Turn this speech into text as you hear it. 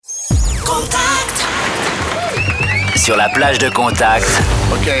Contact. Sur la plage de Contact,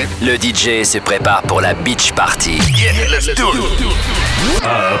 Okay. le DJ se prépare pour la beach party. Yeah, let's do it.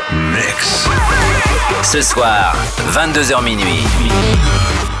 Mix. Ce soir, 22h minuit.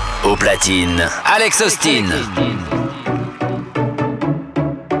 Au platine, Alex Austin.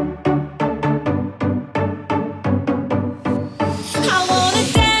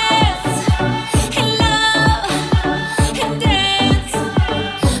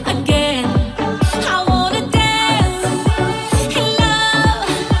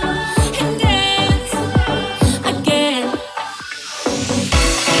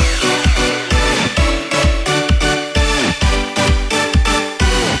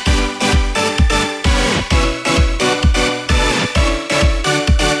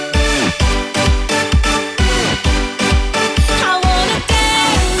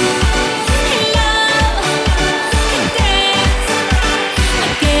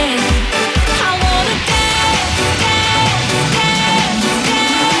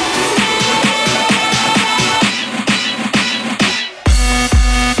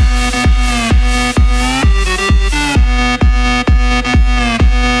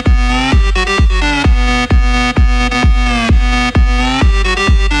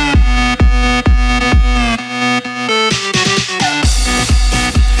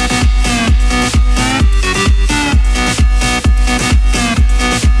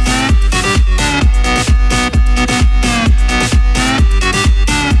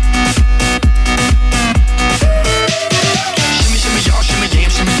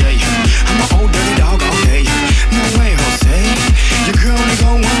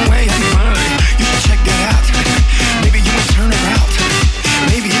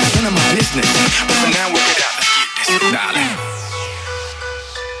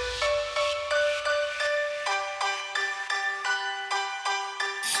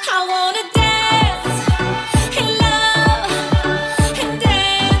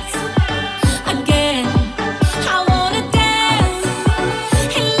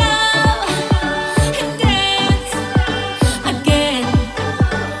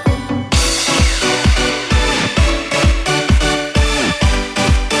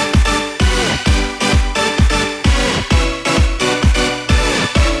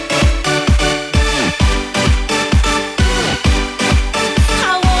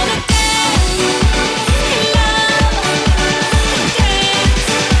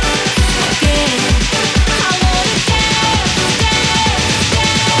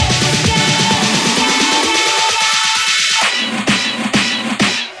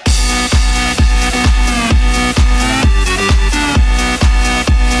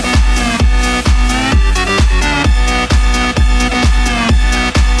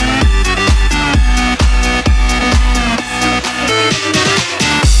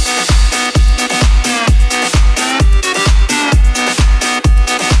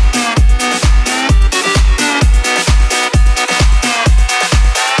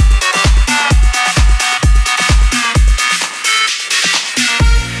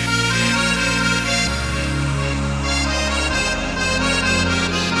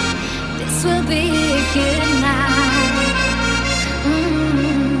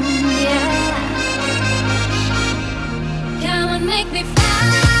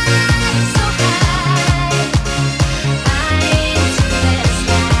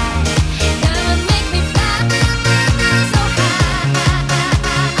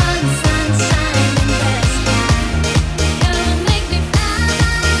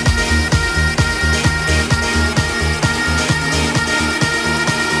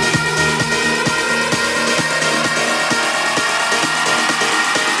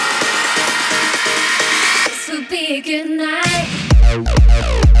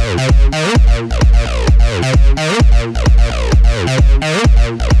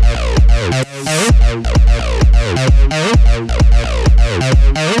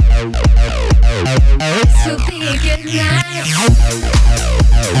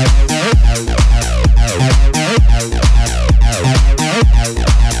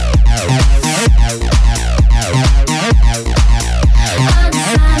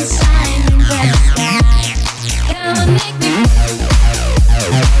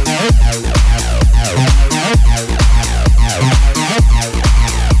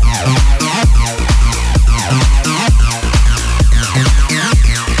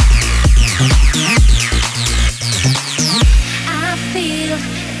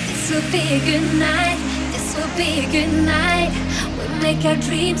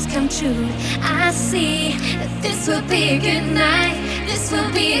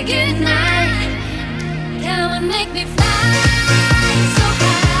 Come and make me fly so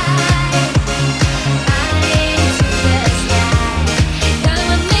high.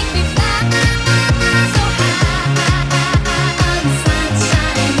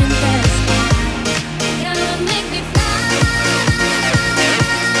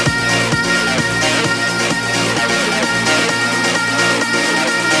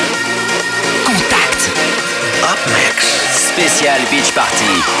 spécial Beach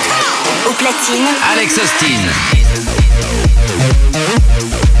Party. Au platine, Alex Austin.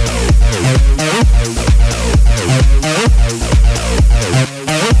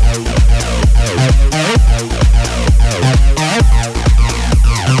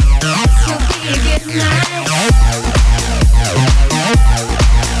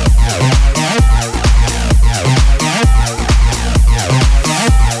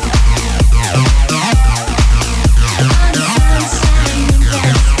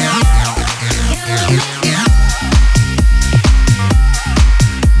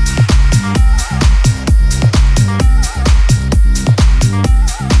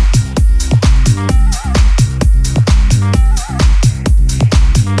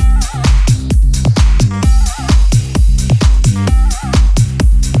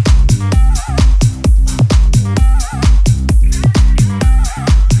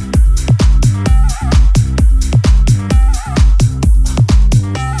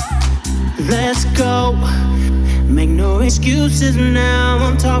 Excuses now,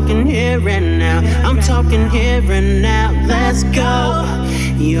 I'm talking here and now. I'm talking here and now. Let's go.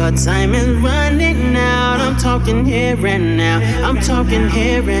 Your time is running out. I'm talking here and now. I'm talking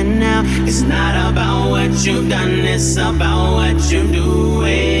here and now. It's not about what you've done, it's about what you're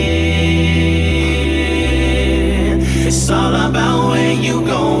doing. It's all about where you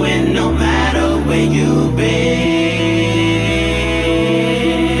going, no matter where you've been.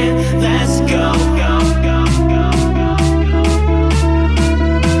 Let's go.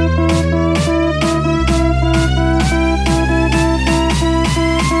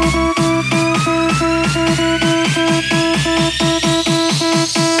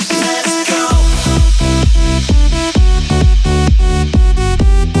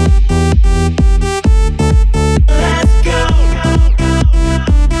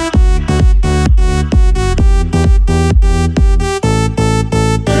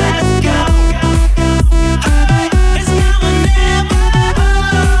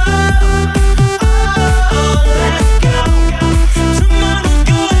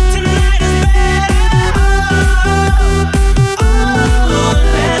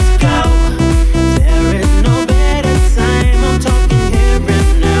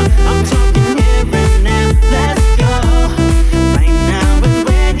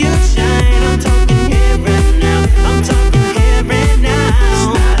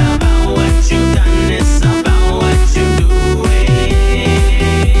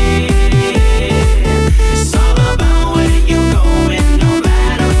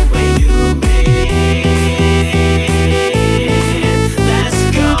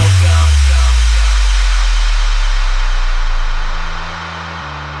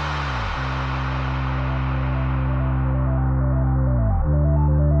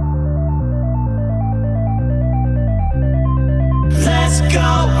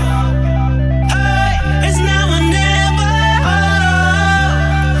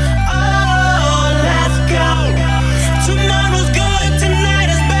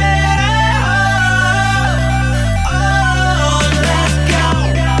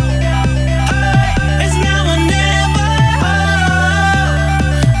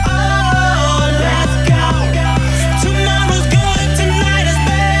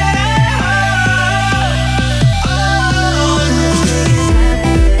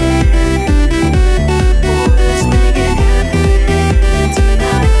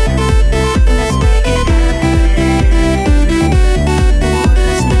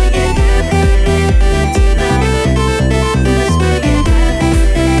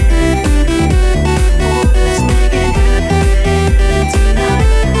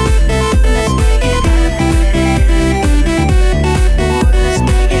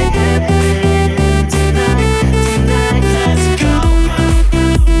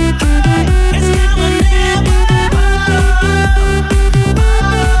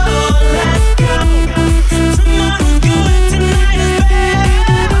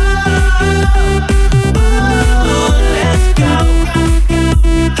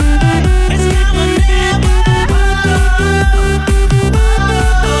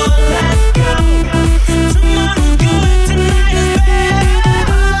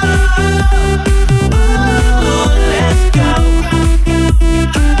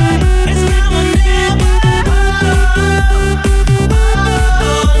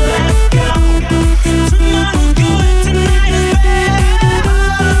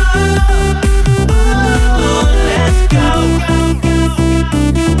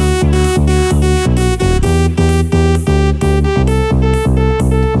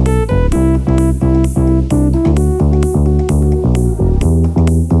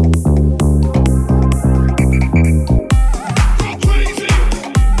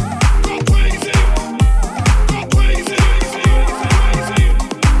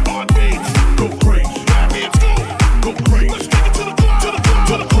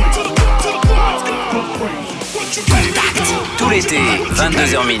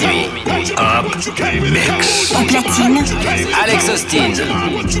 22h minuit. Hop Mix. Au platine, Alex Austin.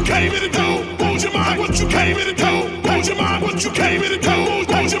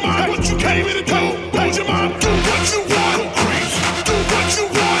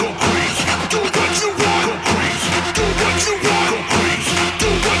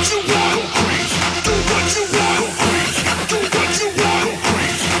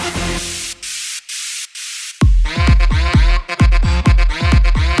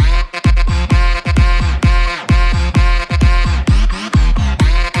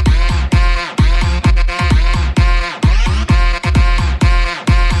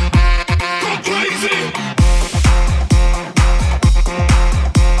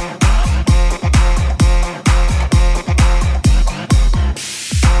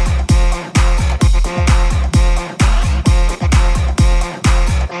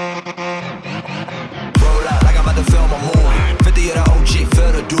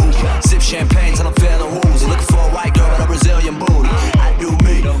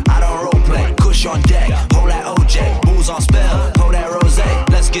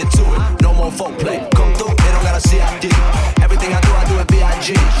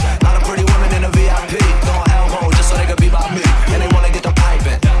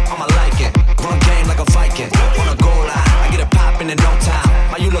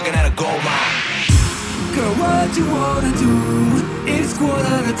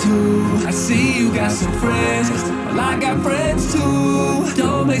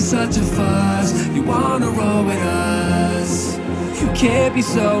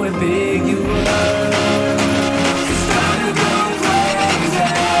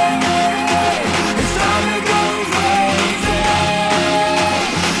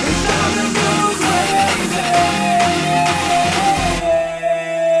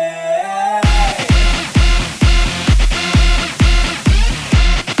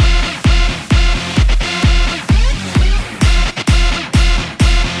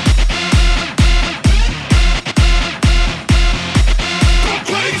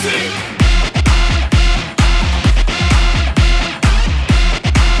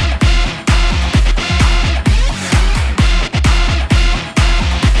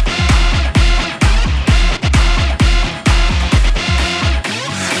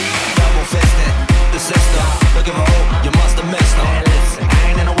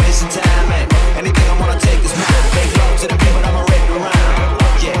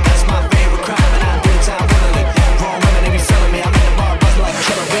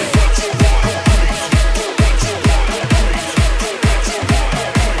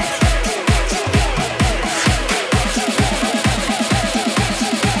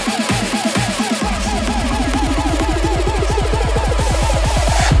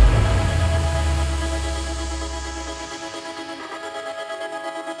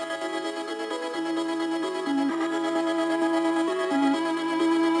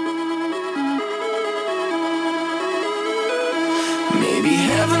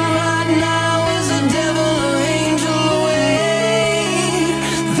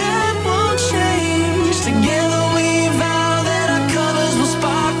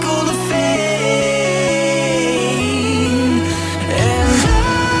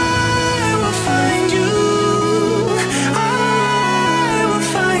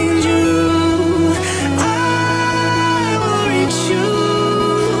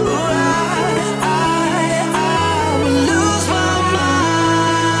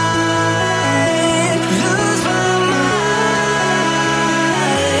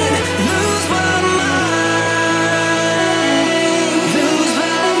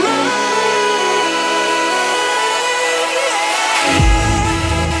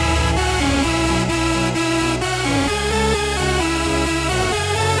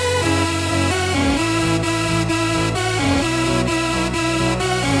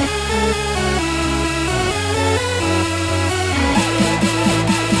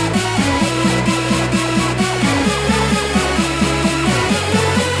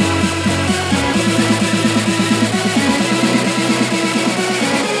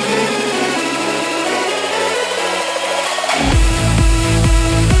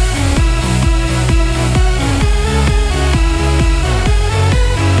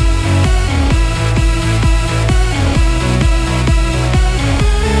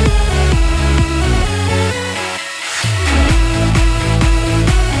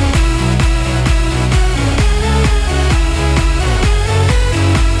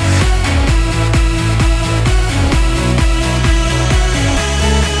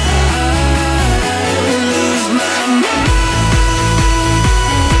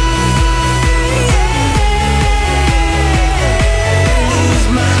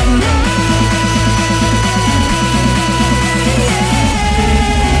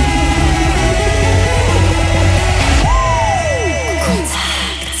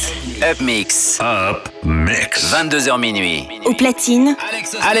 Up Mix. Up Mix. 22h minuit. Au platine,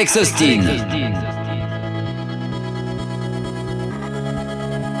 Alex Austin.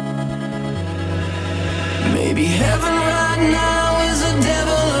 Maybe heaven right now is a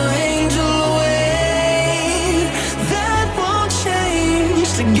devil or angel away. That won't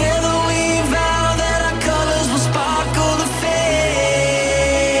change. Together we vow that our colors will sparkle the fade.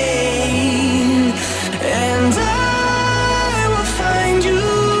 And I will find you.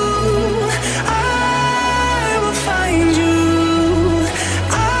 I will find you.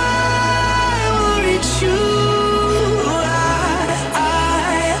 I will reach you. I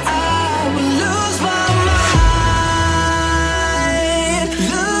will lose my mind.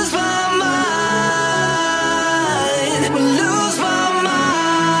 Lose my mind. Will lose my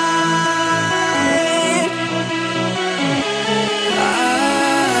mind. I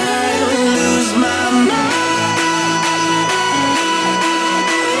will lose my mind.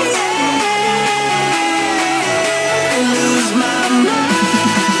 Lose my mind.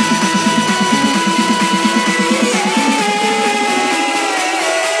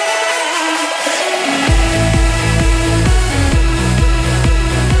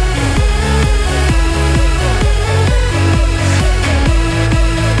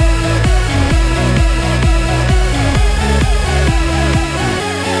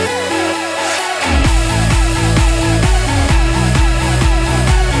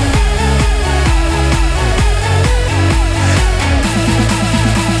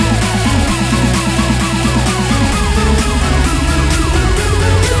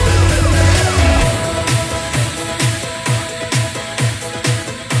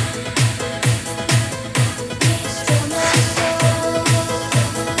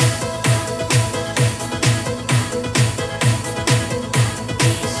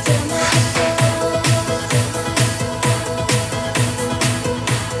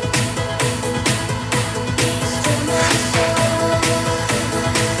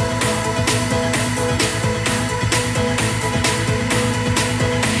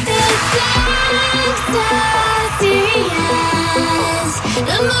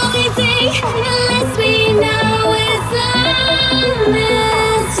 The more we think, the less we know. It's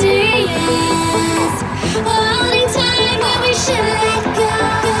mysterious. Holding tight when we should let go.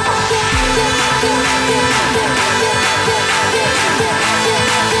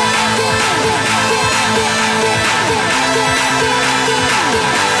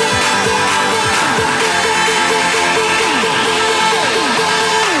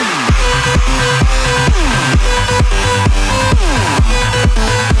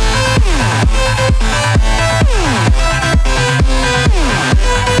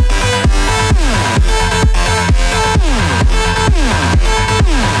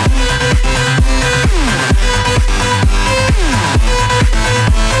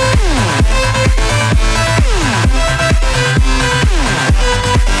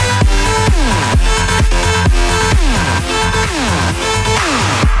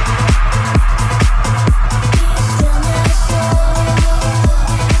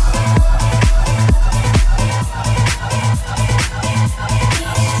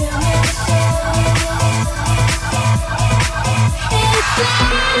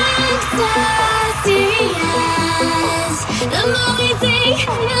 The more we think,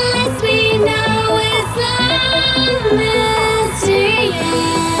 the less we know. It's mysterious.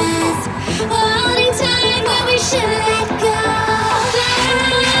 Holding tight when we should let go.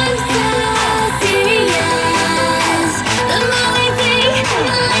 I'm so serious. The more we think,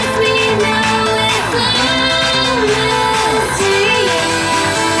 the less we know. It's mysterious.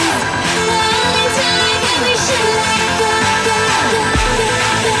 Holding tight when we should let go.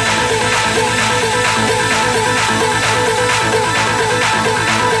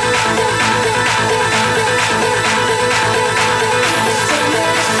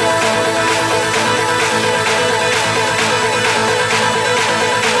 Tonight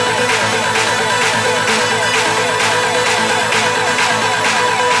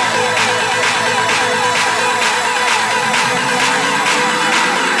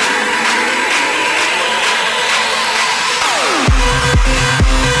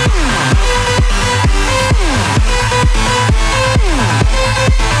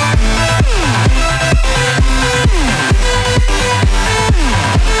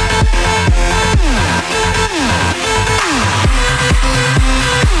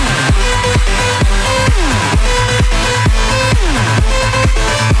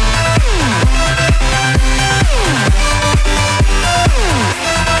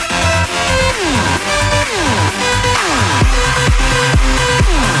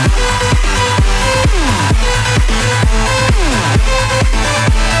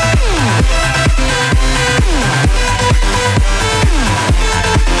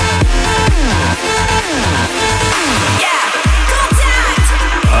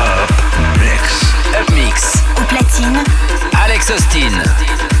Alex Austin.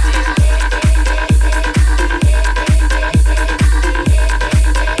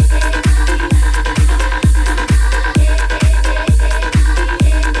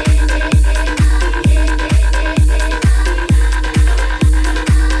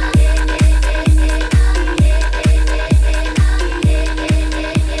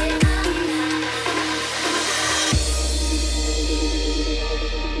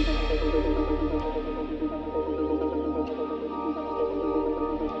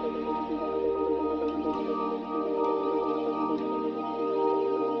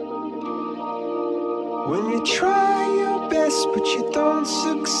 When you try your best but you don't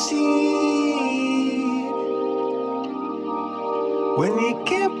succeed, when you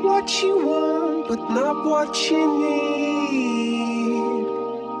get what you want but not what you need,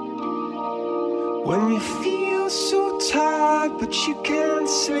 when you feel so tired but you can't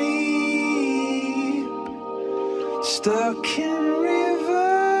sleep, stuck in rivers,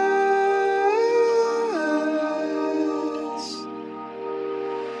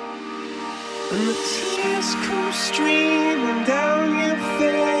 and the tears come streaming down your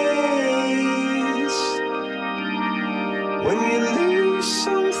face. When you lose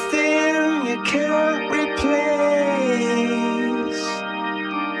something you can't replace.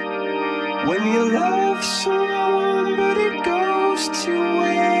 When you love someone but it goes to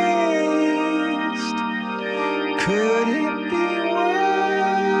waste. Could it be worse?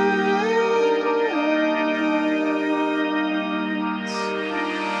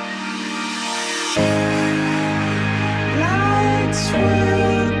 Lights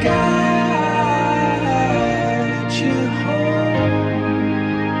will guide you home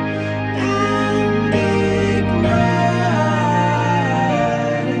and ignite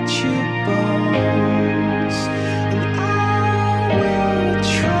your bones, and I will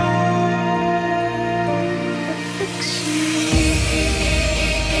try to fix you.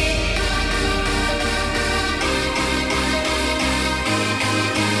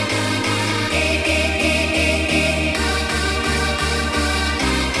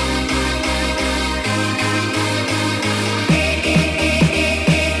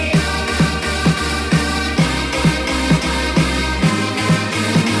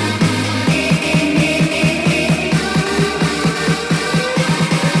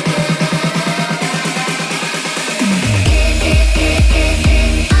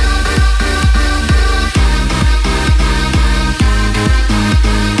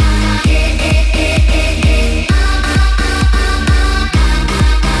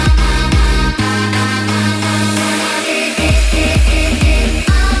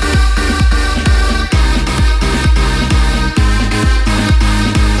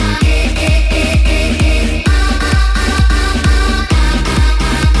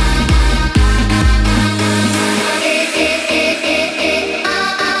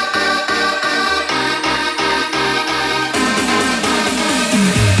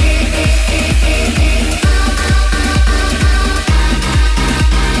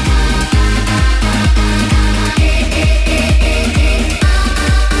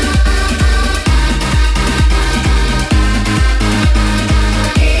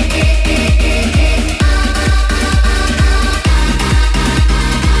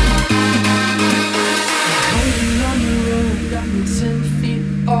 Hanging on the road, got me 10 feet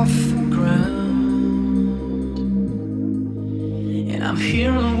off the ground. And I'm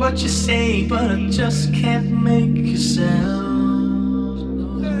hearing what you say, but I just can't make a sound.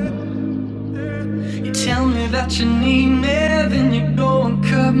 You tell me that you need me, then you go and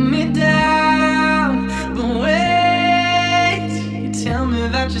cut me down. But wait, you tell me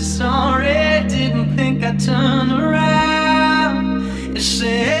that you're sorry, didn't think I'd turn around. You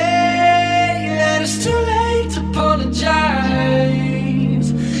say that it's too late to apologize.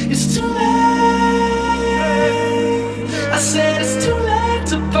 It's too late. I said it's too late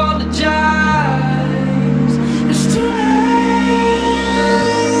to apologize. It's too late.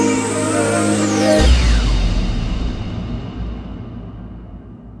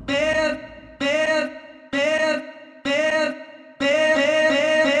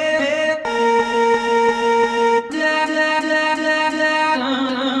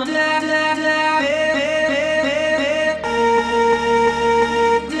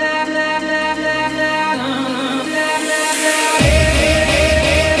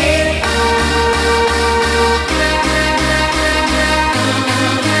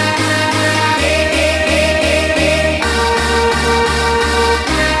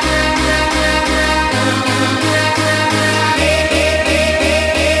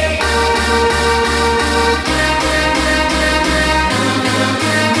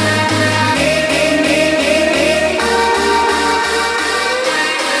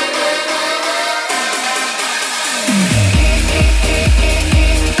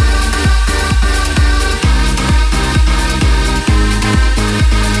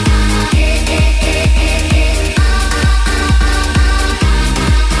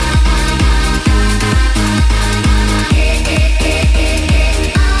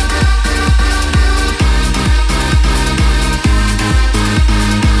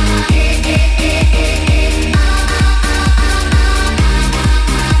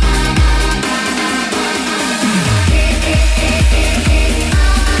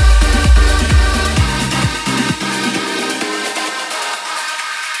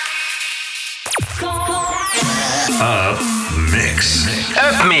 Up Mix.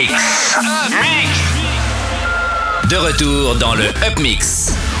 De retour dans le Up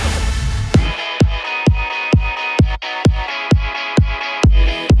Mix.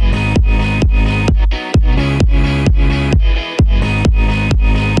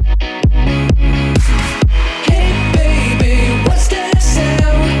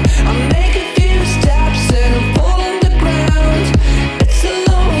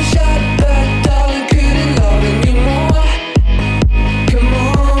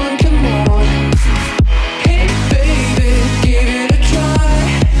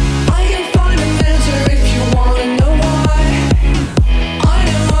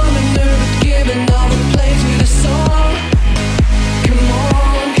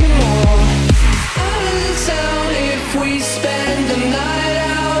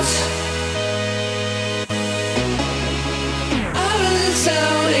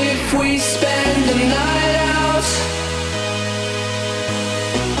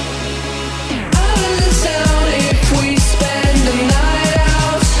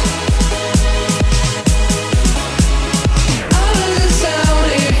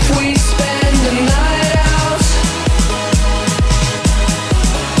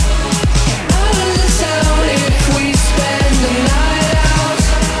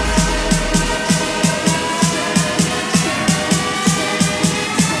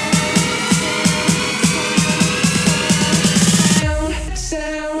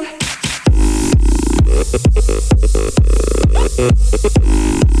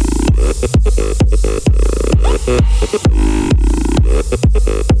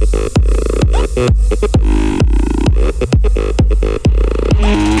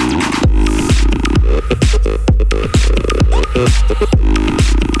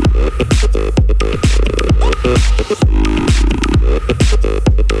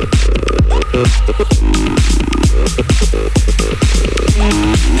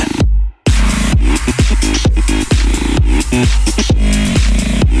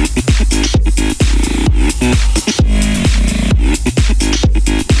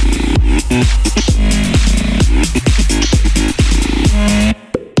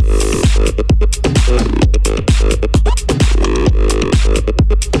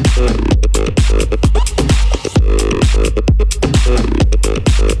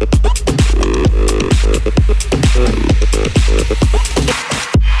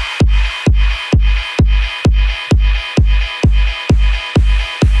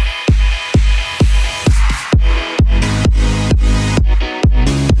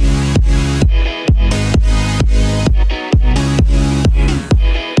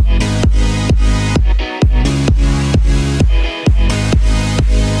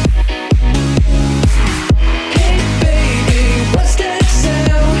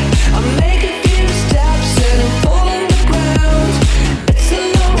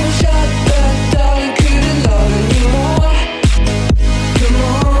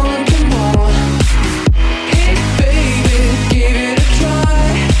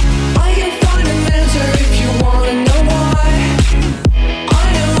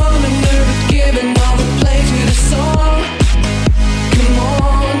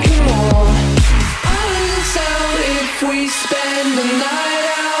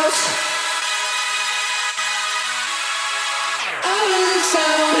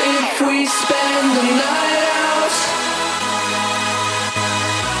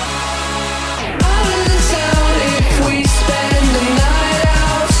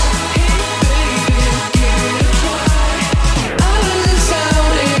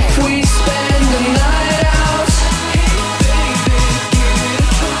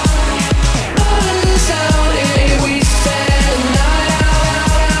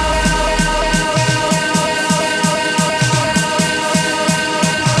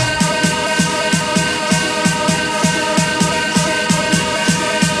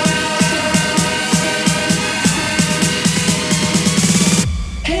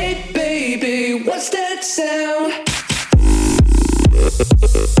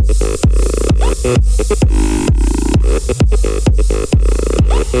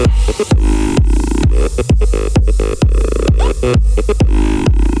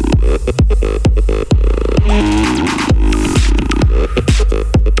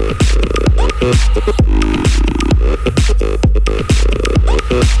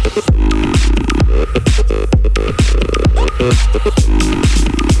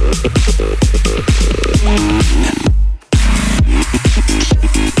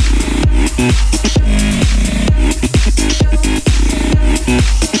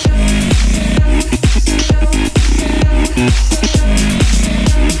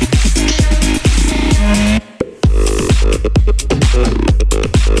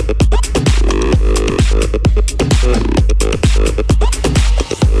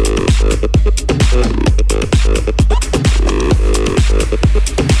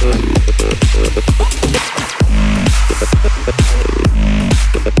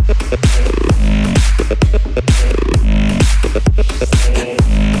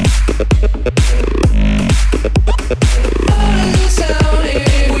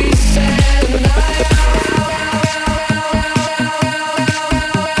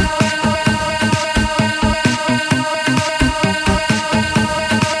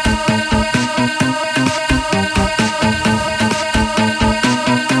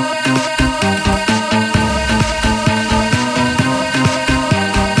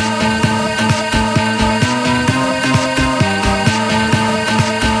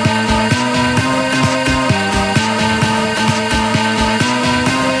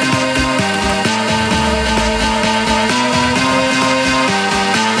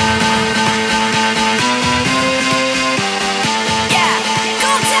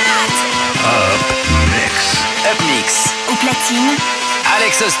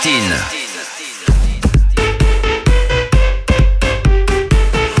 Austin.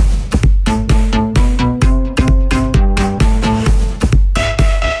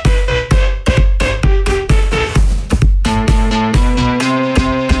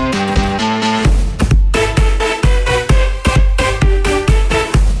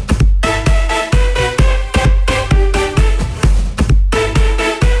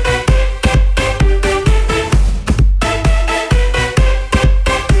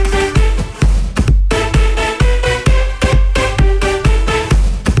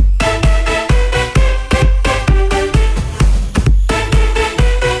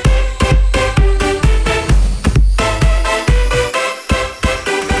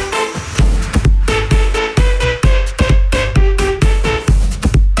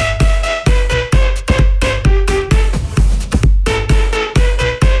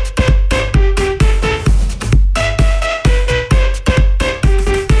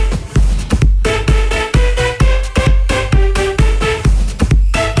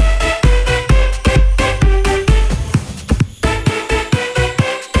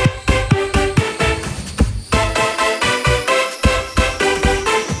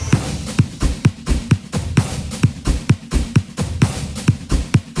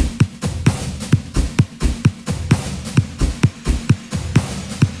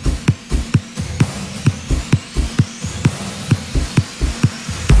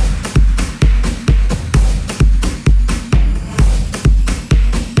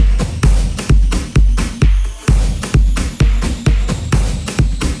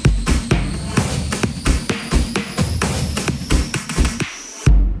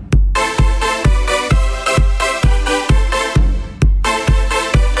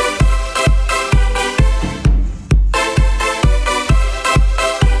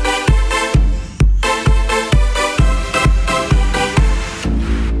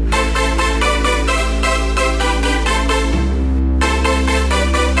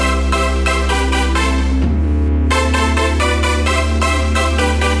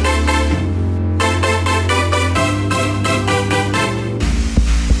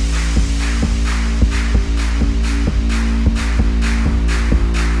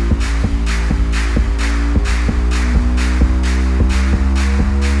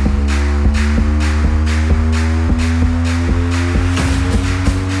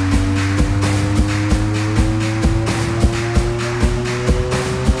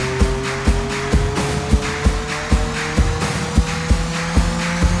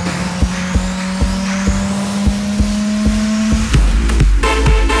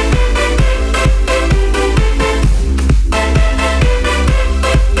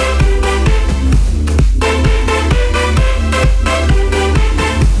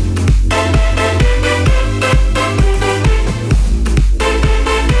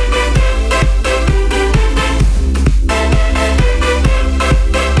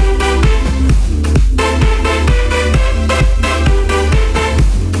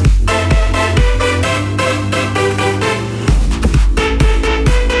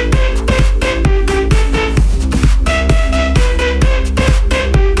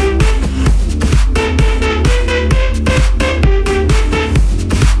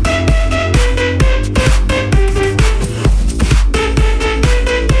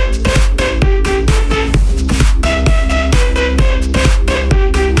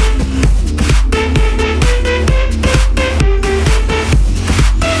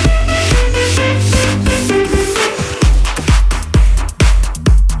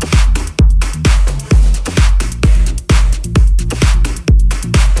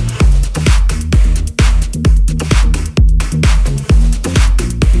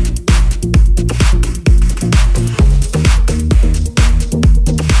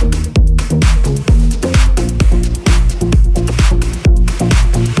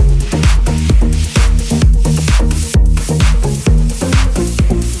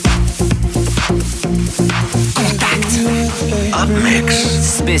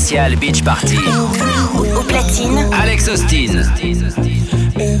 Spécial Beach Party. Au platine, Alex Austin.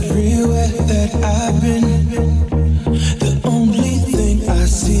 Everywhere that I've been, the only thing I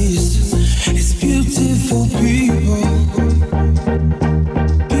see is beautiful people.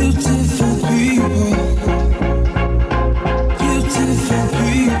 Beautiful people. Beautiful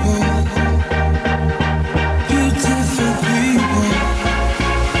people. Beautiful people.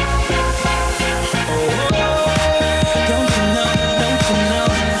 Don't you know, don't you know?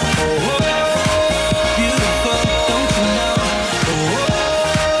 Beautiful, don't you know?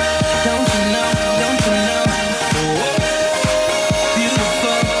 Don't you know, don't you know?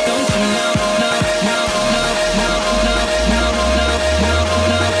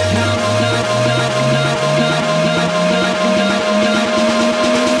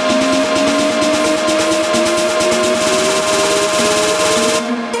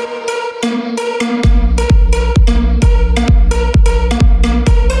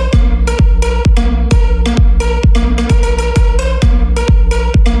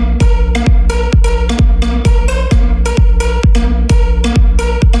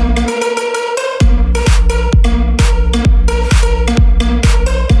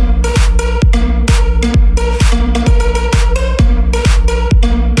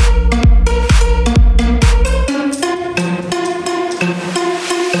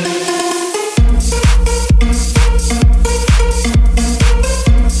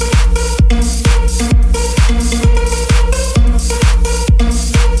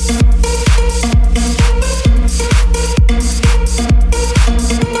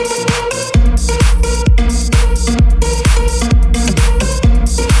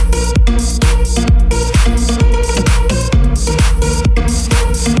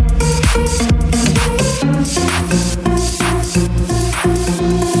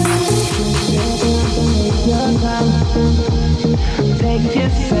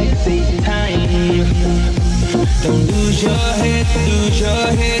 sexy time. Don't lose your head, lose your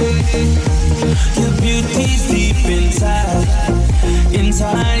head. Your beauty's deep inside,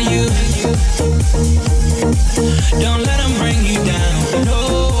 inside you. Don't let them bring you down, no.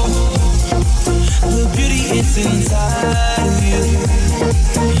 The beauty is inside of you.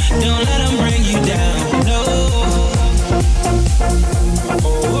 Don't let them bring you down, no.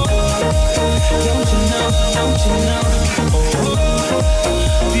 Oh, don't you know, don't you know? Oh,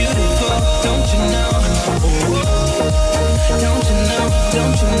 beautiful, don't you know? Oh, don't you know,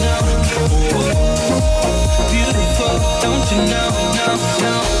 don't you know? Oh, beautiful, don't you know? No,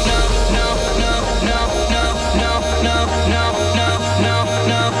 no, no, no, no, no, no, no, no, no, no,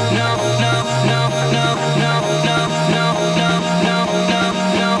 no, no, no, no,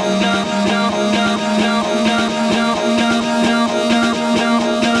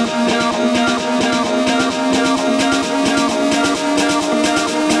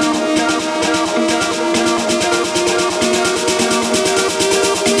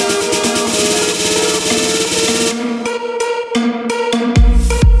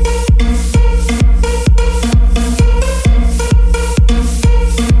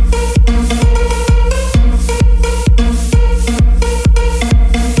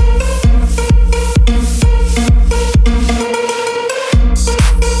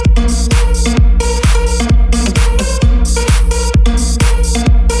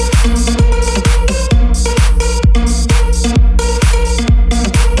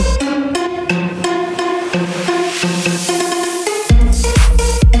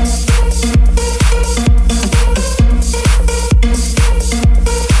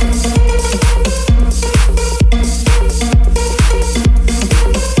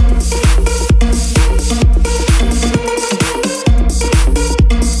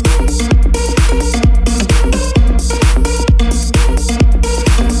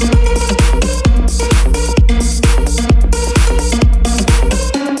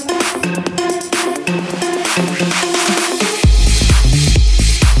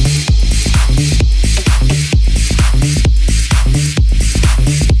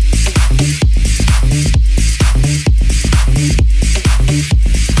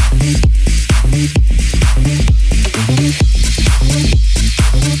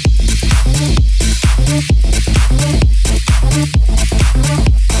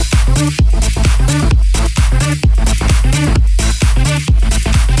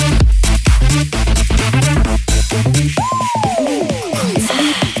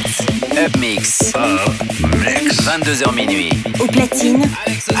 Mix. 22h minuit. Au platine,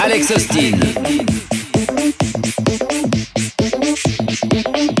 Alex Austin.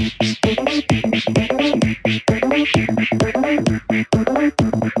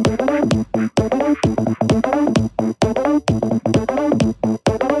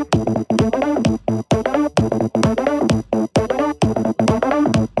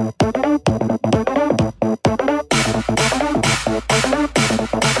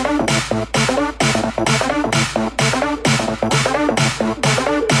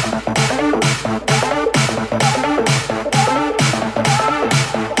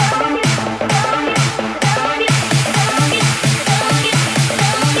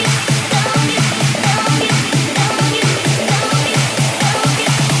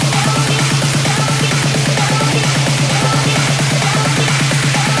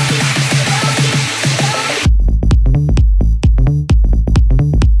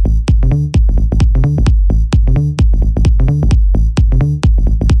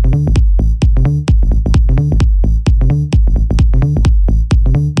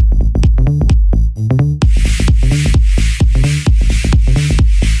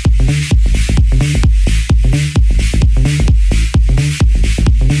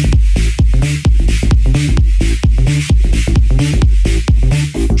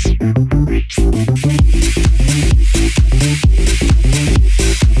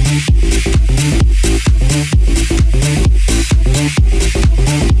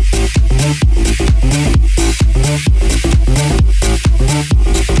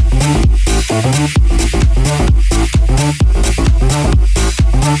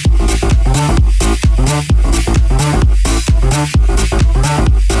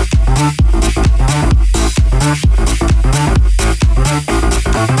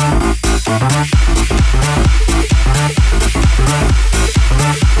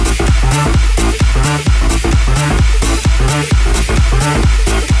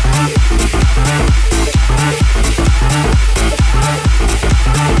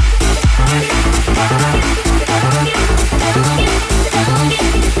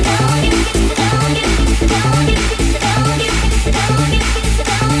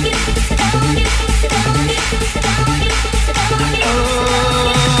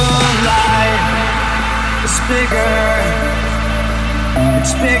 bigger.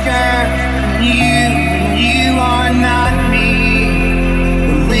 It's bigger than you, and you are not me.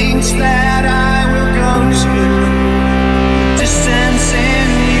 The lengths that I will go to, distance in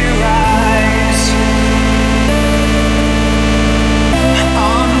your eyes.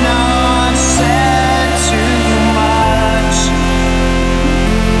 Oh no, I've said too much.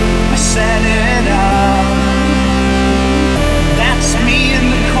 I set it up. That's me in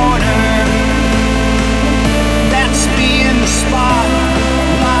the corner. That's me in the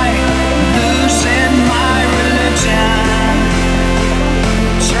spotlight, losing my religion,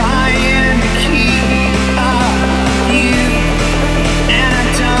 trying to keep up with you, and I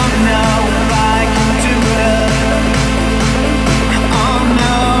don't know if I can do it. Oh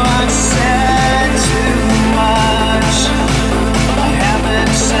no, I've said too much. I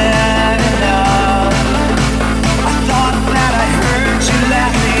haven't said enough. I thought that I heard you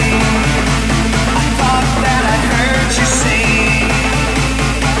laughing. I thought that I heard you sing.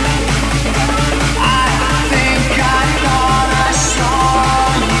 I think I thought I saw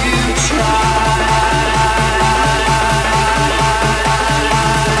you try.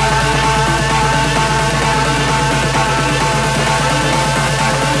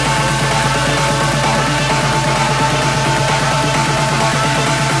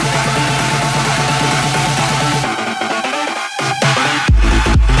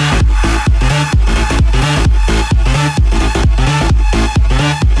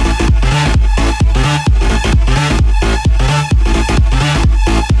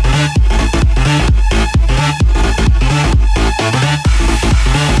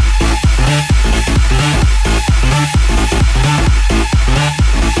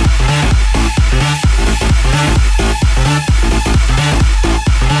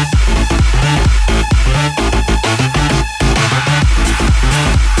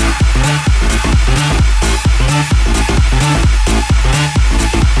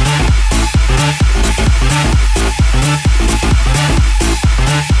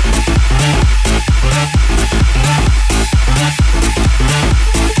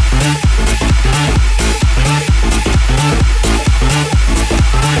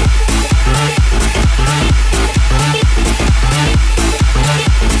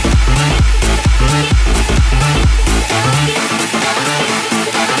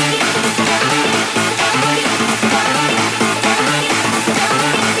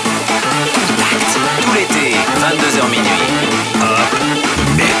 Tout l'été, 22h minuit.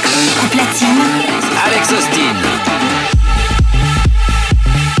 Au platine, Alex Austin.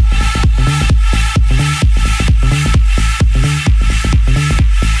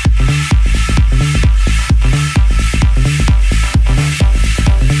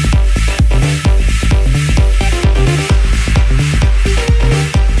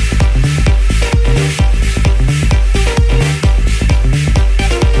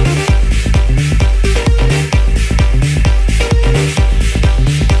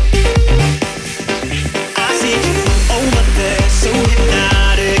 I see you over there, so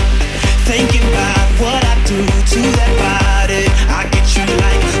hypnotic. Thinking about what I do to that body. I get you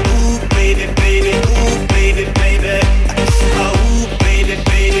like, ooh, baby, baby, ooh, baby, baby. Oh, ooh, baby,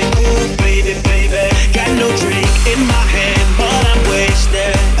 baby, ooh, baby, baby. Got no drink in my hand, but I'm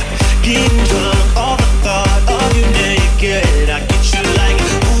wasted. Getting drunk, all the thought of you naked. I get you like,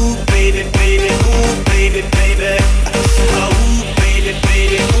 ooh, baby, baby, ooh, baby, baby. Oh, ooh, baby,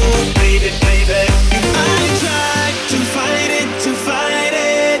 baby, ooh, baby, baby. I tried to fight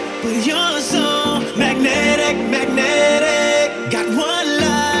it, but you're so magnetic, magnetic. Got one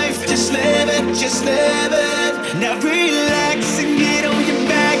life, just live it. Now relax and get on your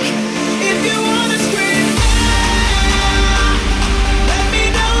back. If you wanna scream, ah, let me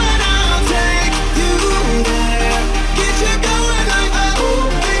know and I'll take you there. Get you going like, oh,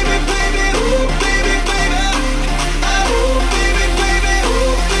 baby, baby, ooh, baby, baby. Oh, baby, baby,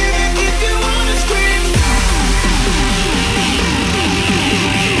 ooh, baby. If you wanna scream,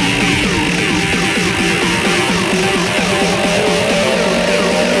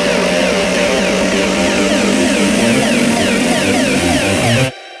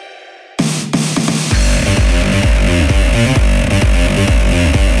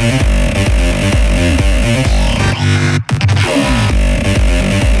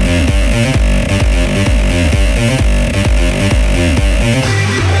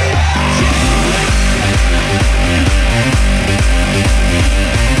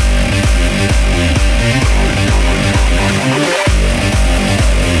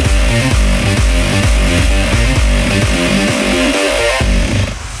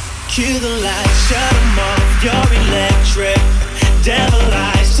 cue the lights, shut 'em off, you're electric. Devil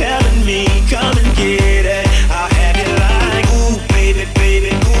eyes telling me, come and get it.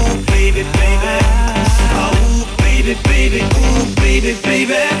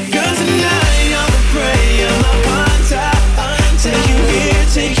 baby. Girl, tonight I'ma pray on my one time. Take you here,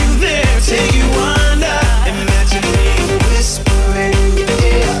 take you there, take you under. Imagine me whispering in your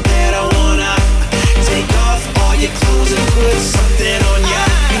ear that I wanna take off all your clothes and put something on ya.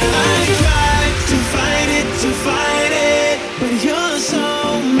 I tried to fight it, but you're so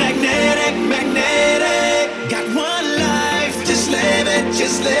magnetic, magnetic. Got one life, just live it,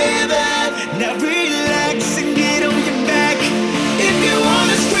 just live it. Now relax and get on your back. If you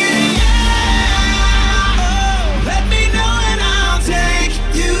wanna scream, oh, let me know and I'll take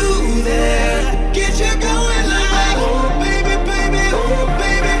you there. Get you going like, oh baby, baby, oh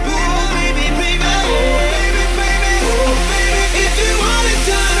baby, baby, baby, baby, oh baby, baby, oh baby. If you want it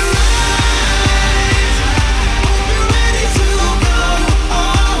done right, hope you're ready to go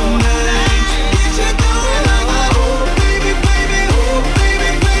all night. Get you going like, oh baby, baby, oh baby,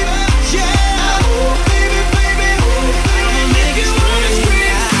 baby, yeah, oh baby, baby, oh baby. I'ma make you wanna scream.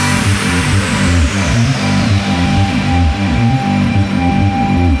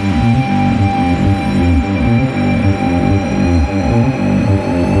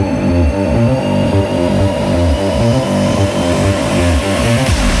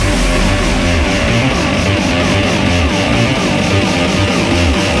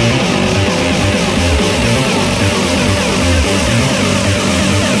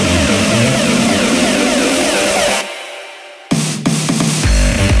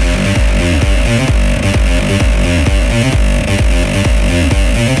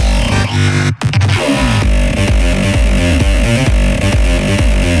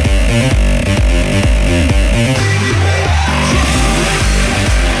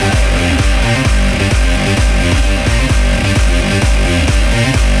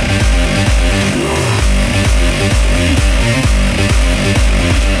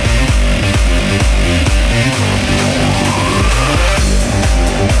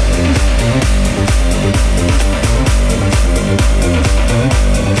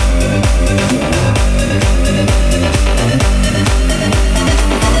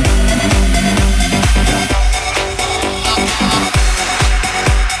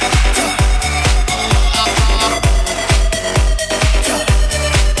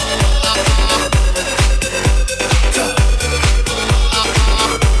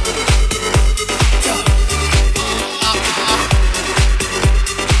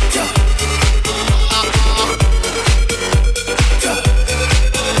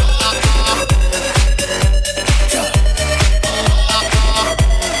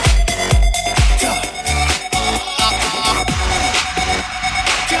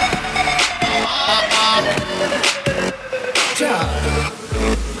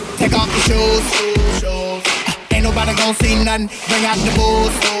 Take off your shoes. Ain't nobody gon' see nothing. Bring out the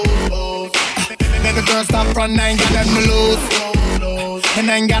booze. Baby girl, stop frontin', I ain't got nothing to lose. And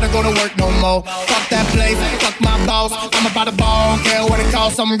I ain't gotta go to work no more. Fuck that place, fuck my boss. I'm about to ball, don't care what it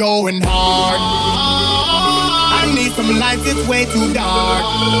costs, I'm going hard. I need some lights, it's way too dark.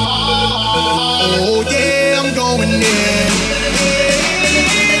 Oh yeah, I'm going in.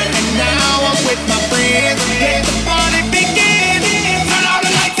 And now I'm with my friends. Let the party begin. Turn all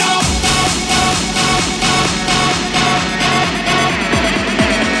the lights off.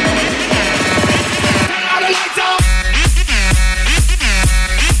 Turn all the lights off.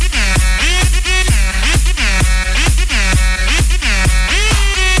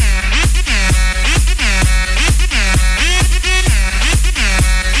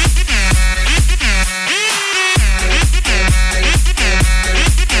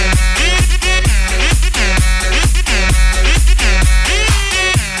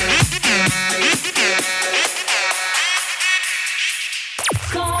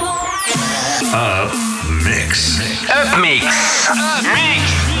 Up Mix.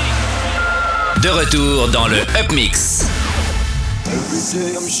 De retour dans le Up Mix. Every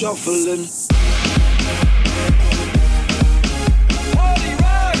day I'm shuffling.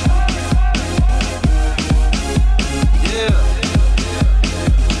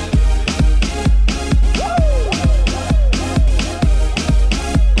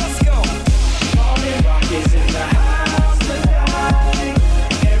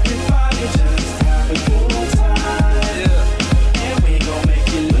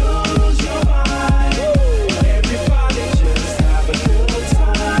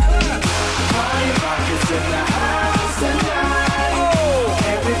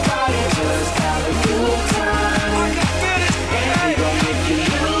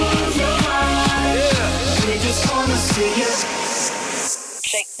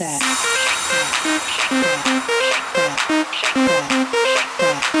 Shake that.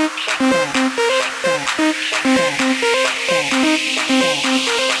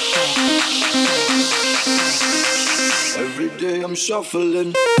 I'm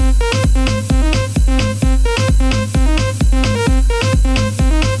shuffling.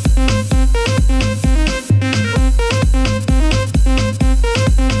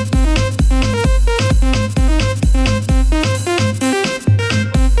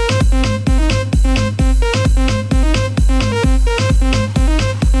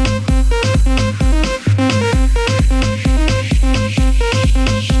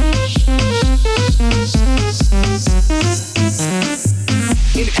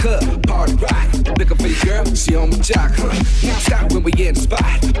 She on my jock, Now stop when we in the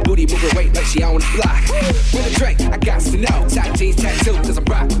spot. Booty moving weight like she on the block. With a drink, I got to know. Tight jeans, tattoo, cause I'm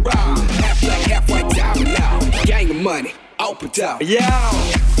rock, raw. Half black, half white, diamond now. Gang of money, open up. Yo,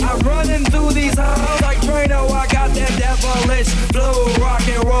 I'm running through these halls like Drano. I got that devilish flow. Rock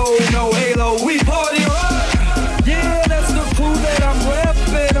and roll, no halo. We party rock. Yeah, that's the crew that I'm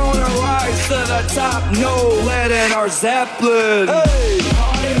repping on a rise to the top. No lead in our Zeppelin. Hey,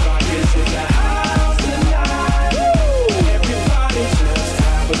 party rock is in the house.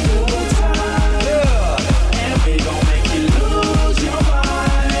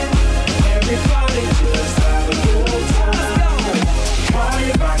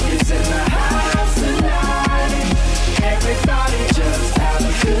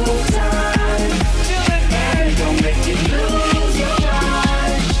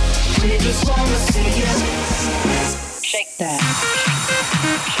 Shake that.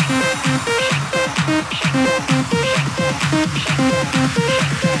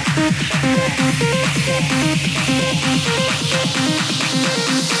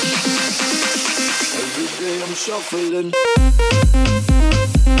 Every day I'm shuffling.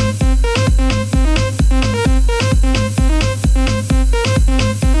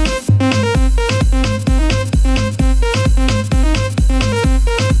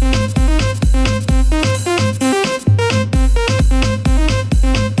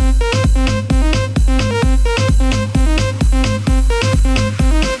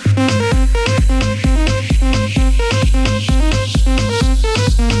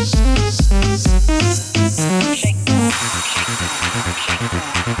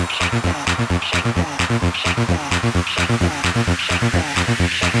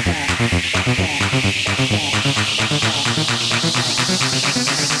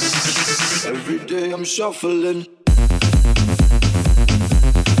 Every day I'm shuffling.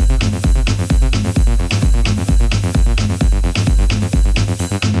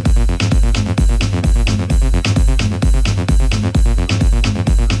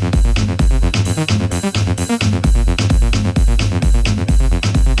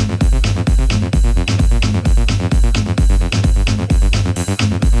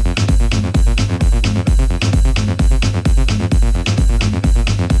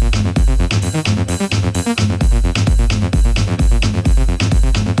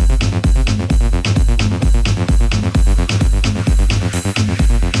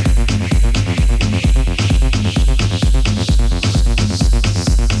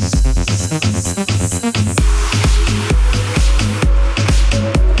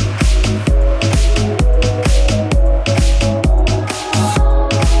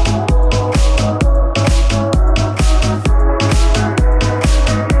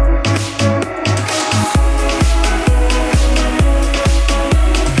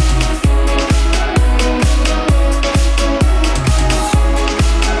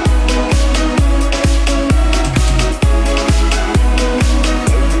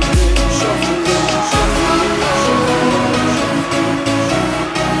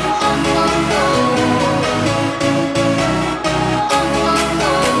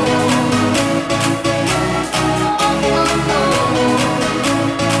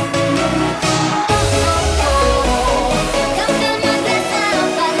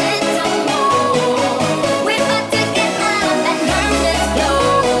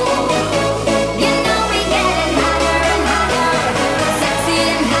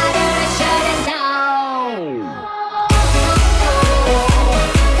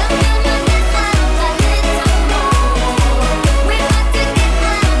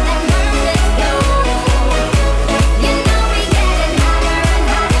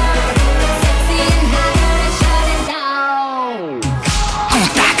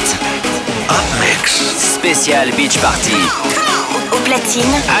 Spécial Beach Party. Au platine,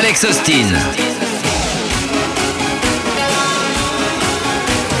 Alex Austin.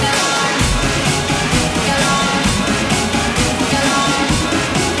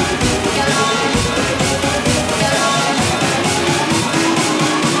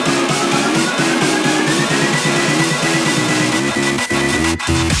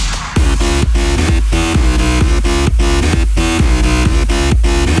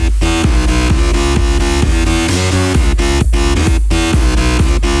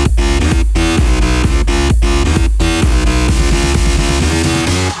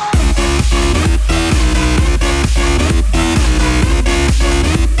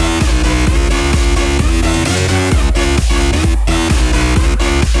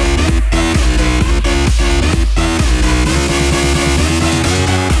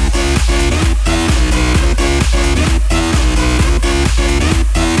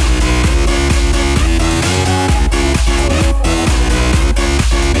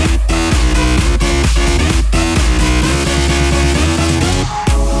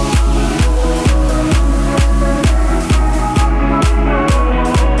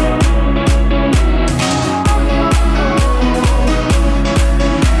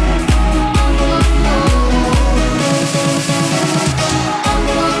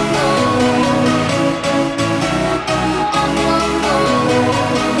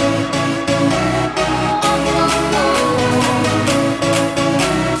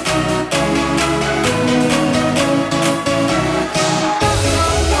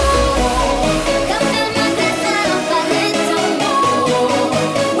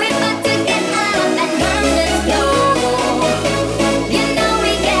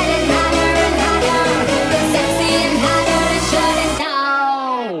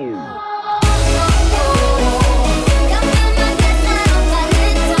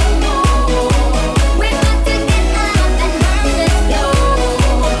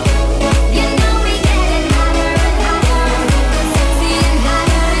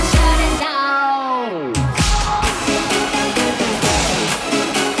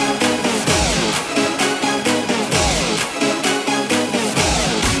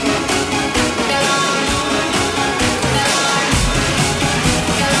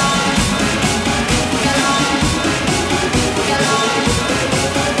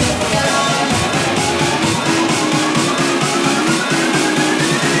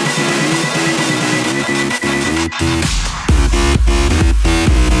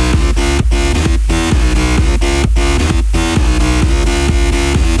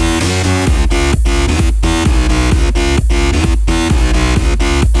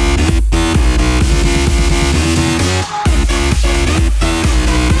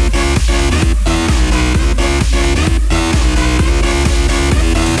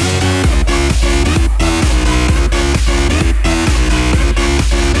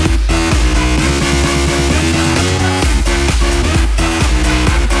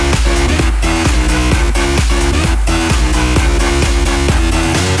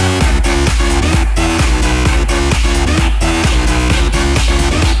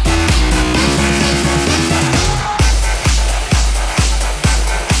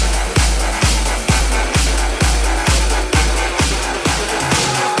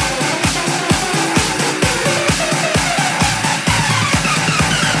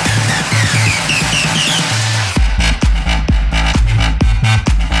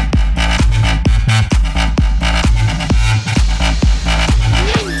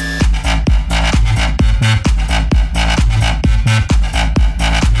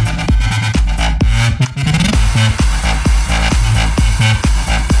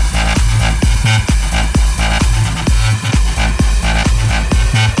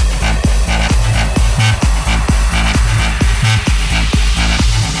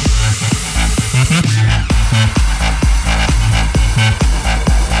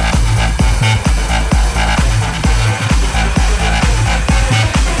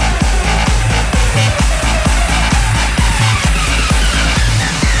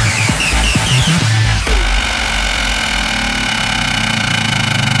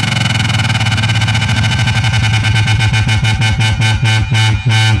 Yeah,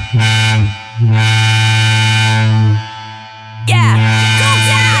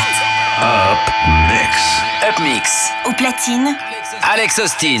 contact! Up Mix. Au platine, Alex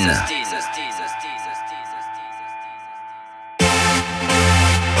Austin.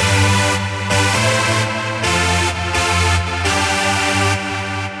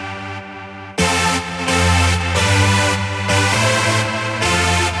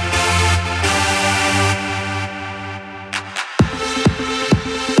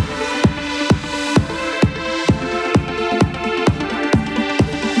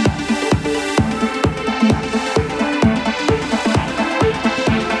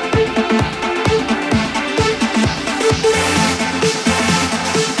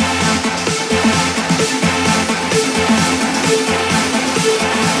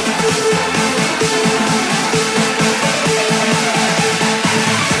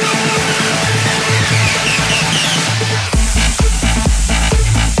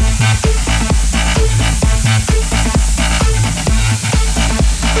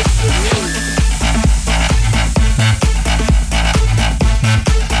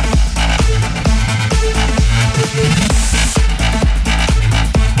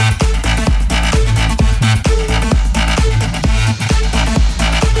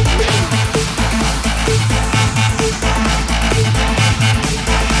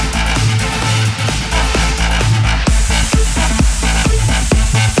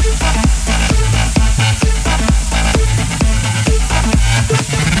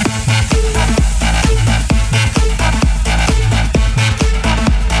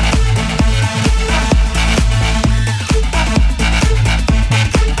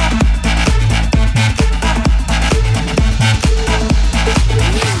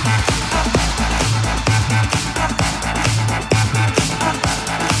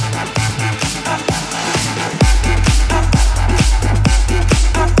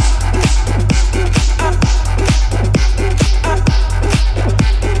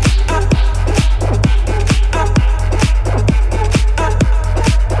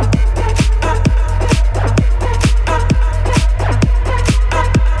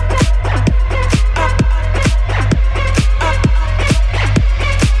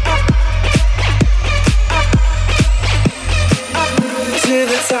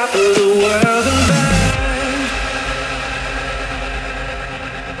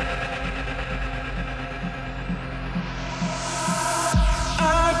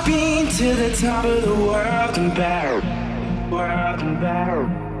 to the top of the world and back.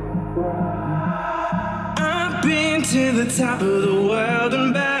 I've been to the top of the world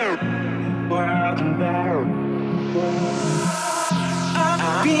and back.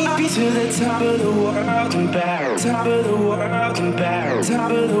 I've been to the top of the world and back. Top of the world and back.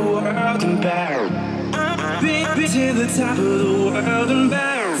 Top of the world and back. I've been to the top of the world and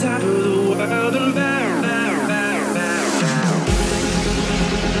back. Top of the world and back.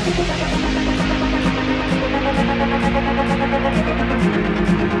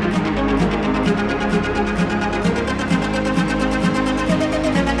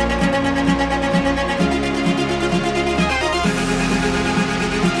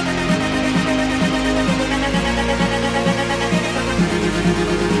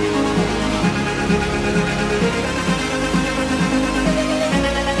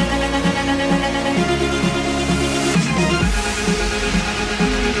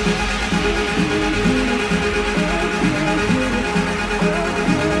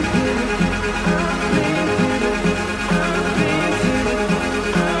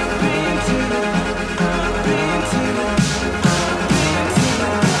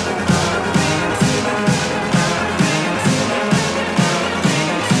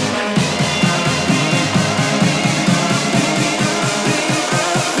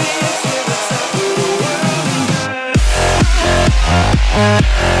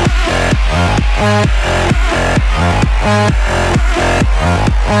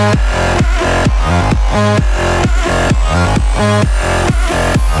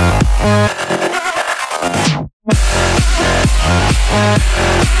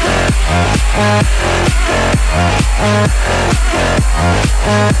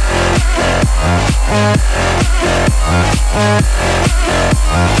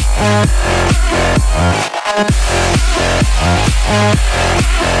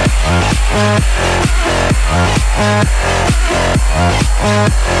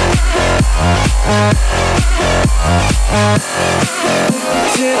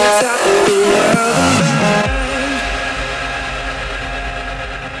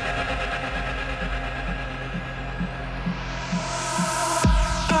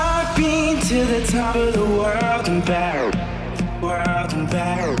 To the top of the world and back.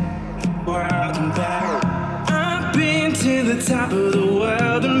 back, world and back. I've been to the top of the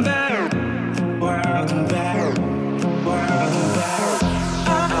world and back, world and back, world and back.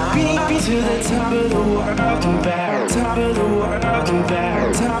 I've been to the top of the world and back, top of the world and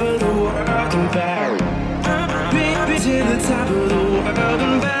back, top of the world and back. I've been to the top of the world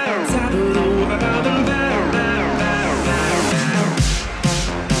and back, top of the world and back.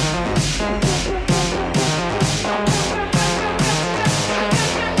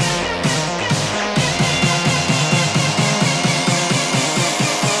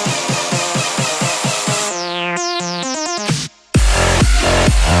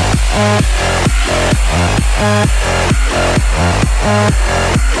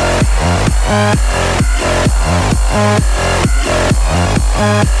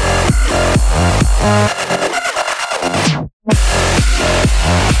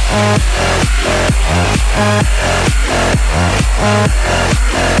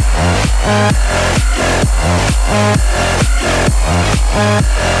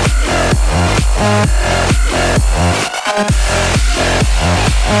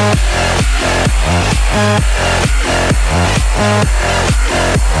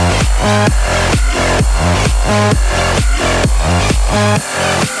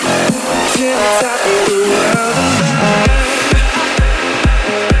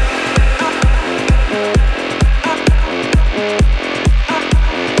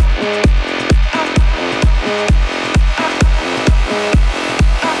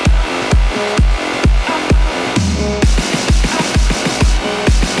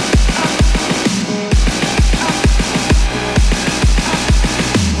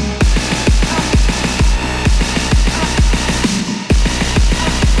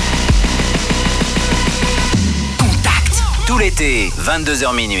 L'été,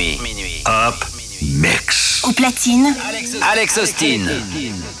 22h minuit. Up Mix. Au platine, Alex Austin.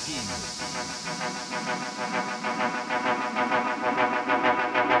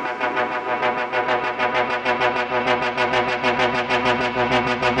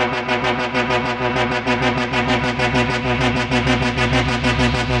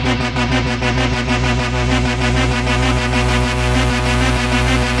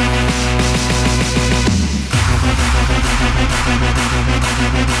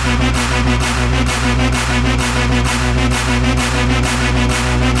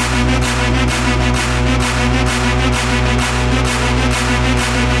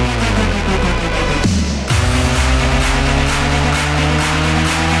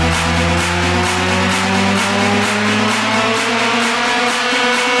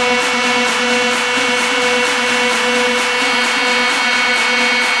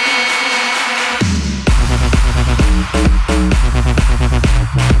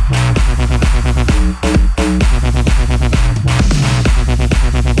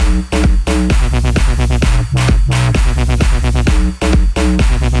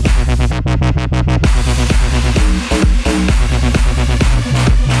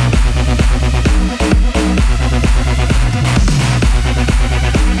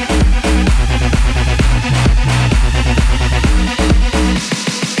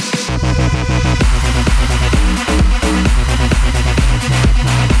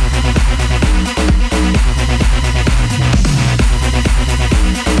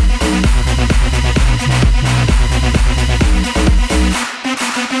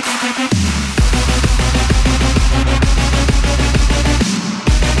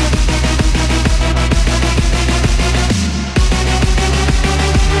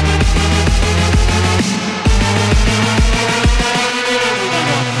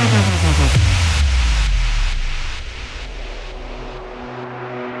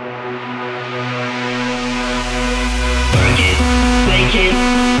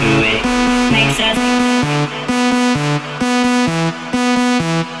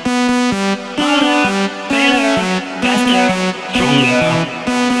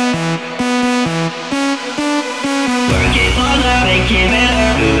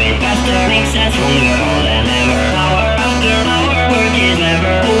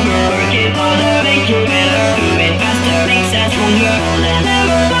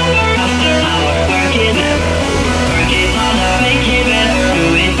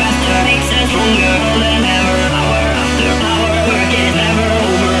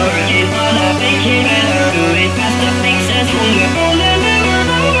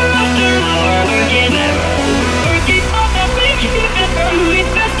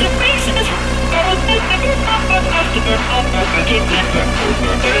 Work it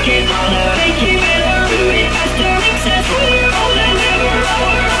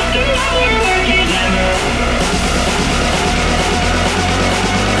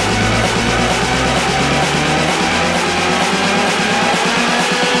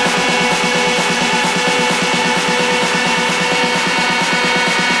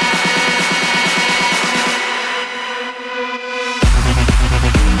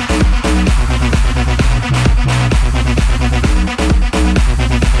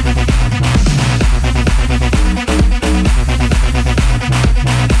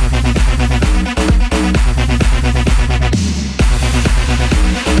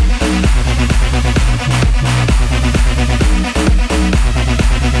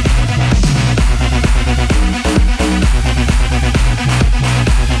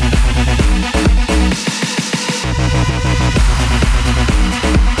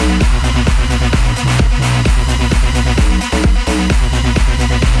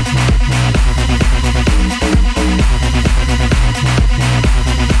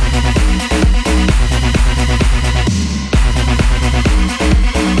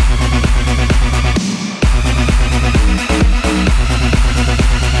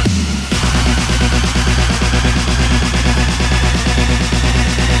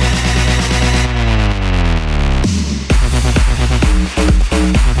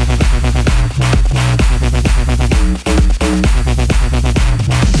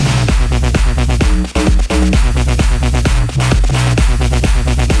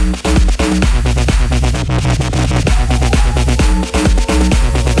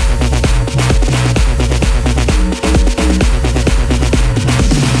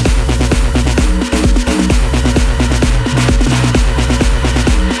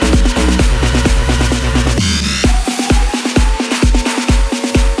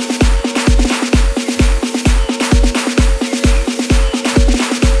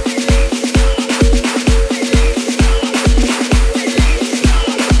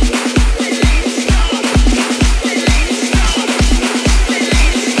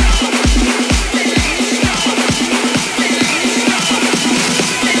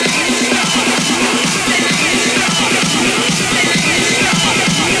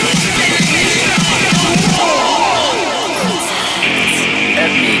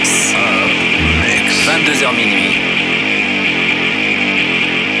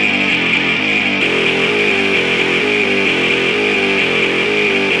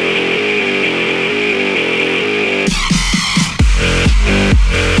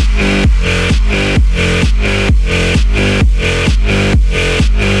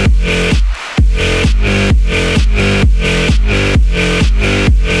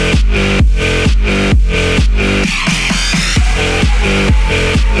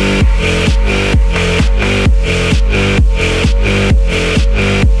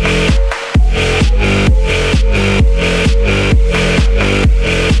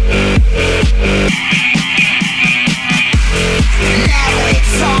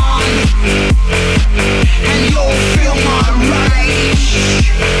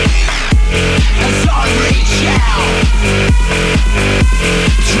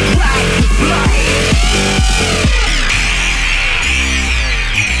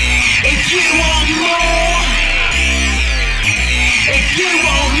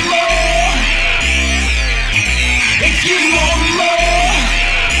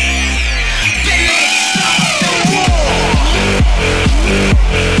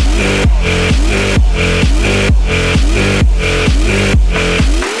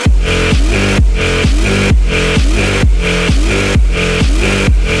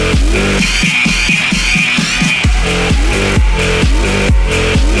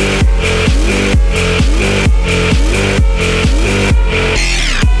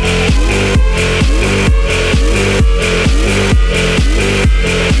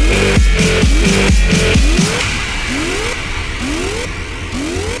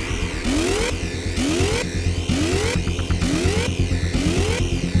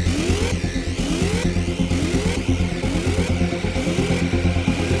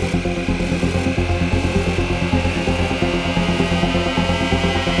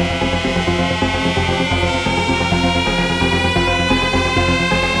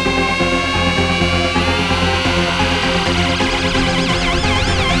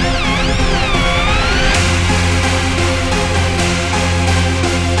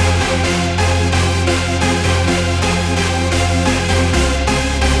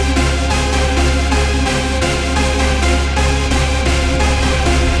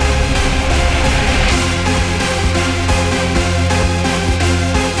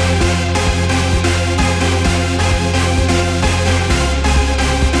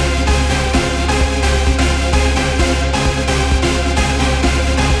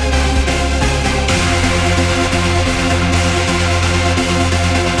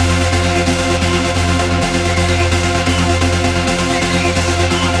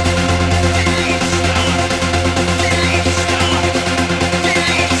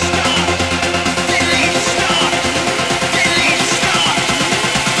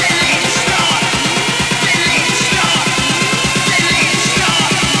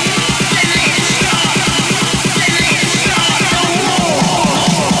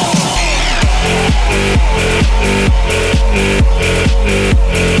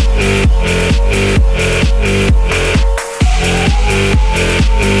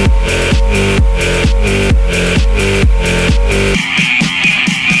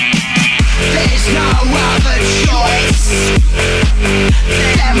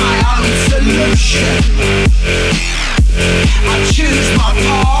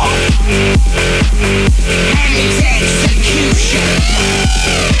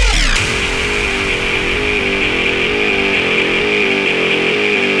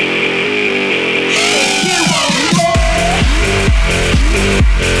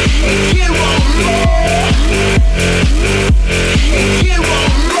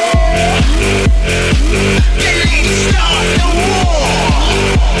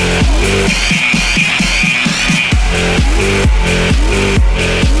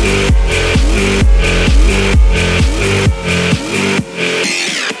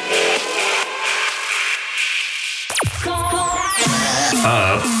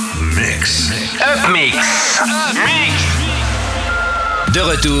De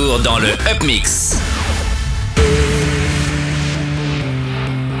retour dans le Up Mix.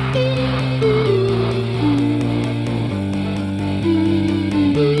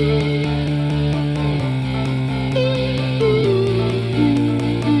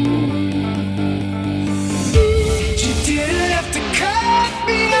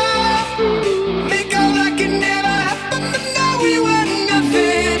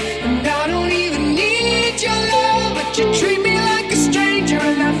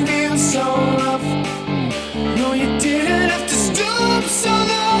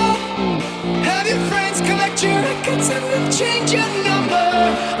 Change your number.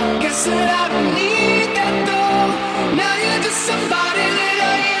 I guess that I don't need that though. Now you're just somebody that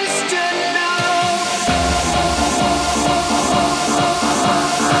I used to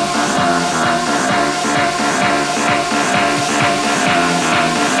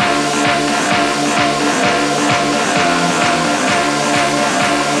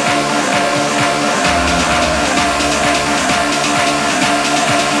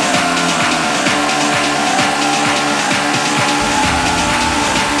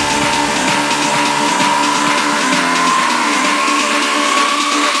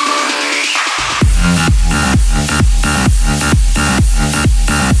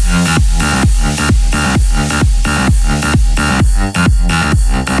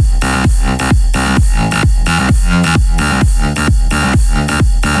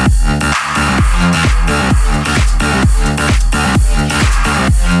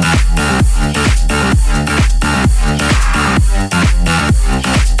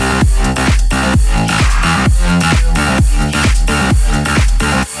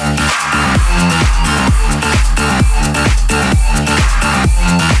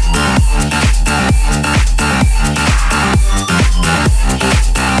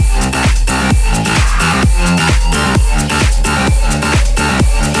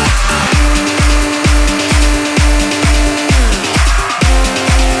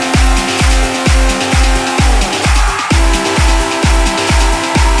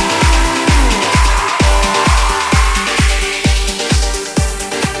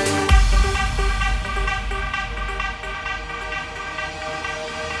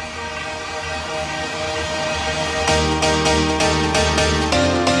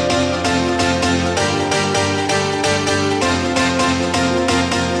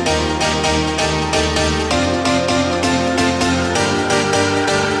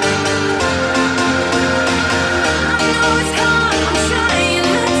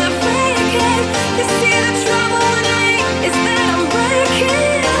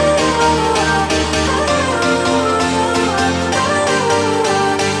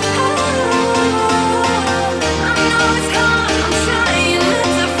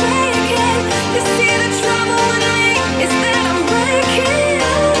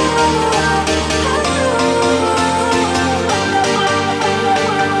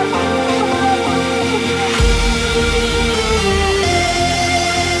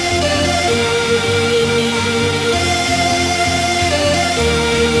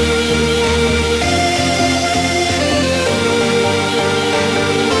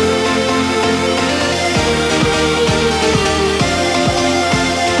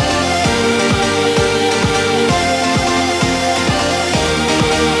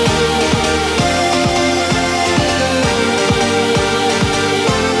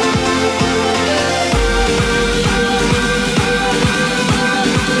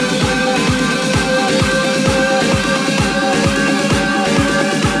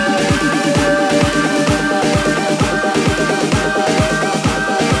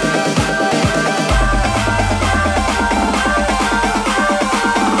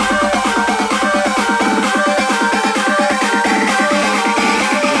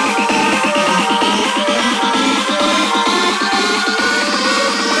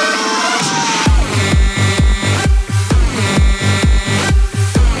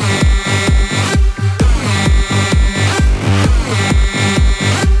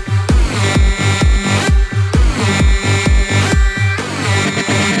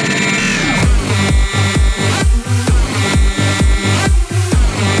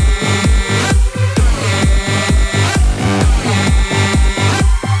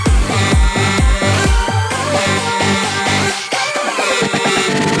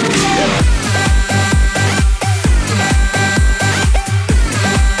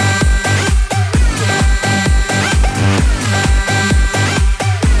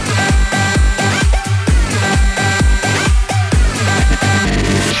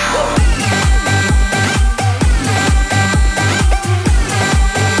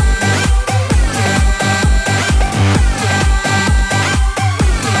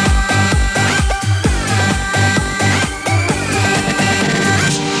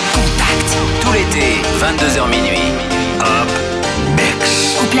 22h minuit. Up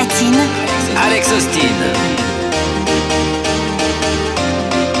Mix. Au platine, Alex Austin.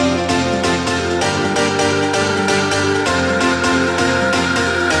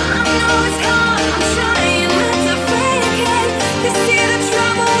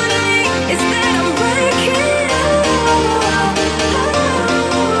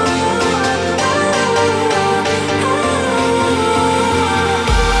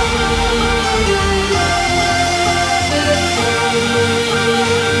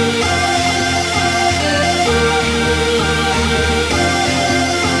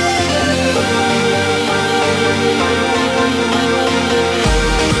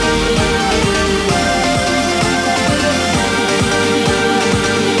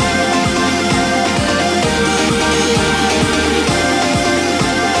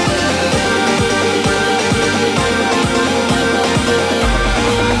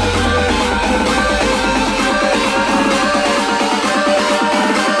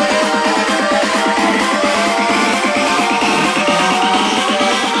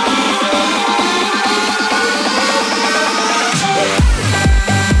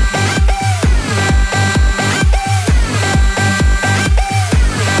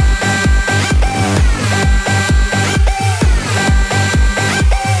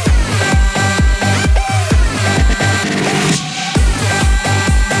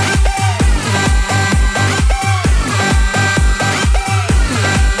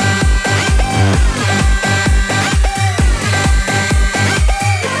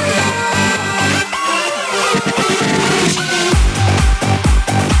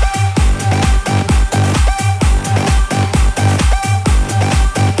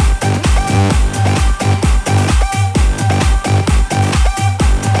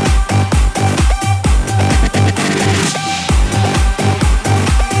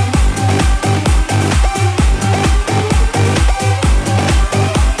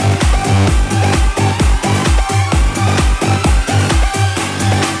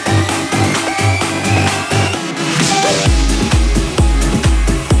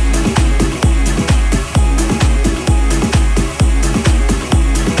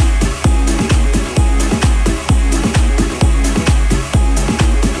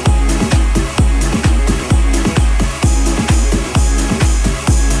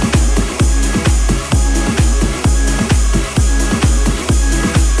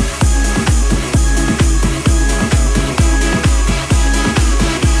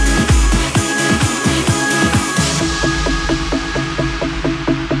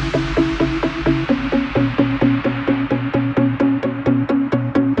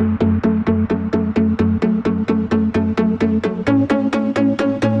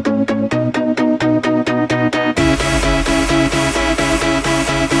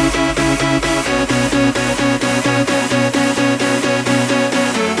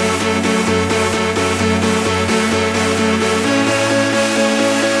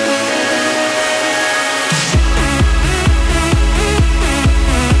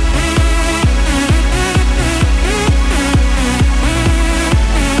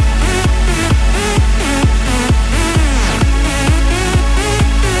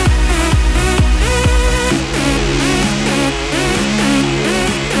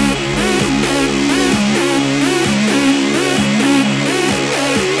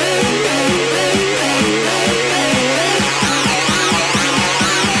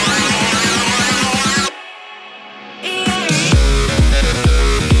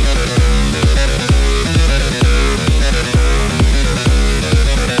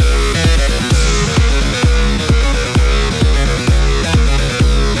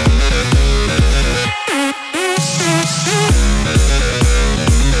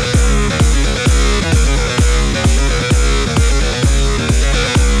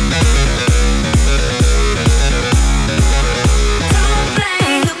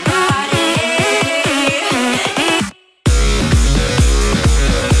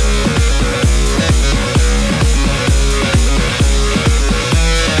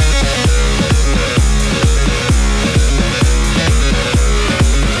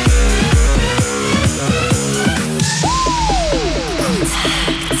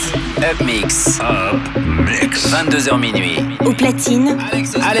 Up Mix. Up Mix. 22h minuit. Au platine,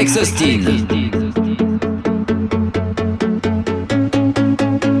 Alex Austin.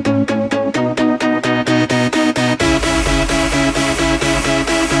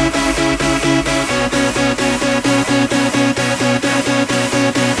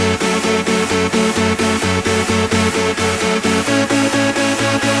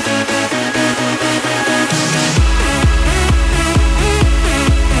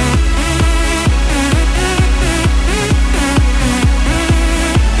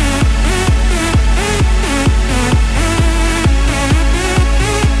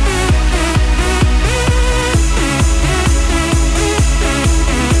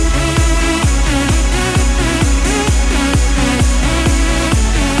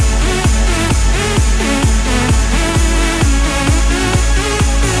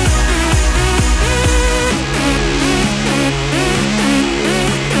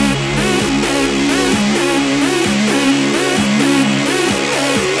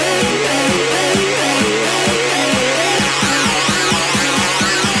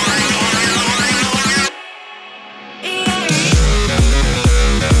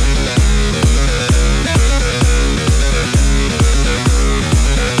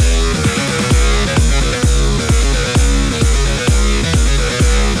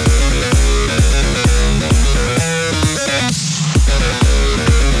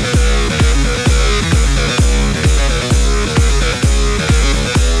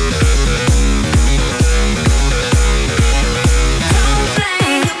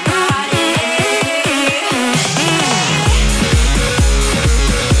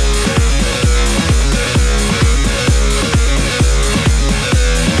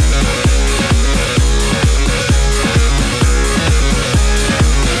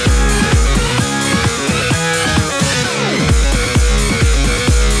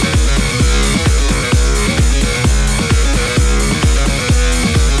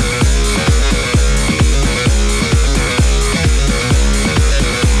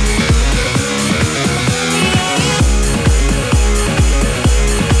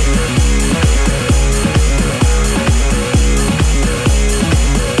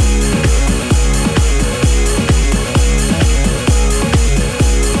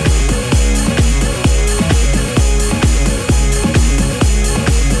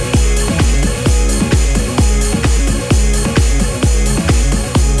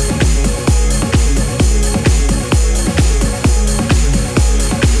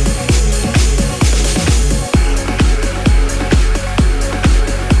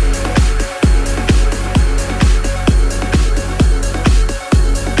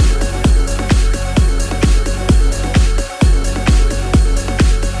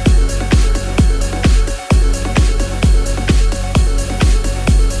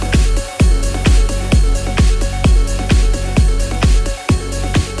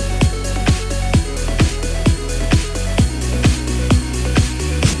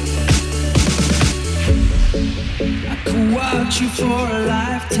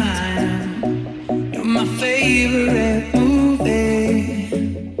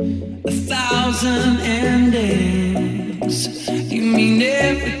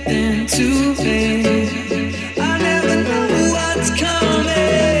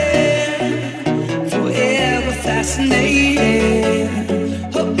 fascinated.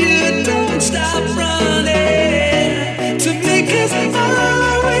 Hope you don't stop running to me, 'cause I'll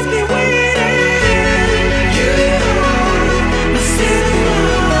always be waiting. You are my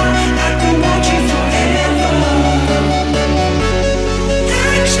cinema, I can watch you forever.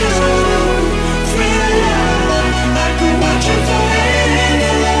 Action, thriller, I can watch you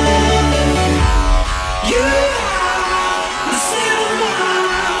forever. You are my cinema,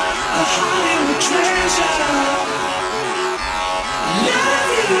 a Hollywood treasure.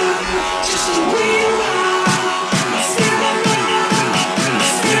 Love you just the way you are. My cinema, my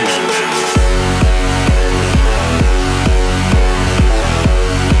cinema.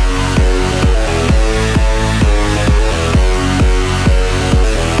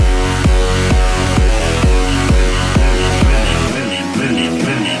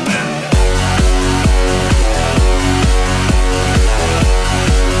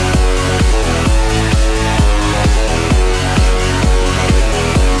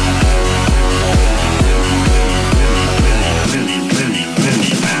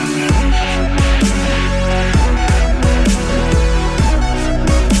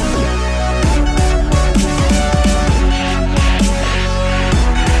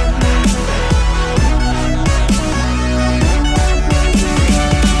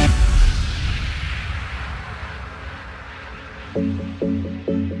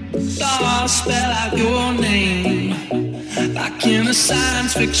 Stars spell out your name like in a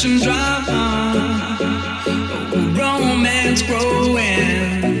science fiction drama. Romance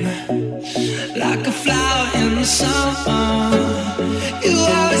growing like a flower in the summer. You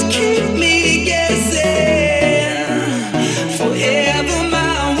always keep me guessing. Forever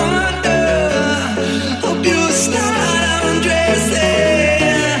my wonder. Hope you start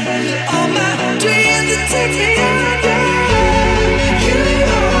undressing all my dreams that take me under.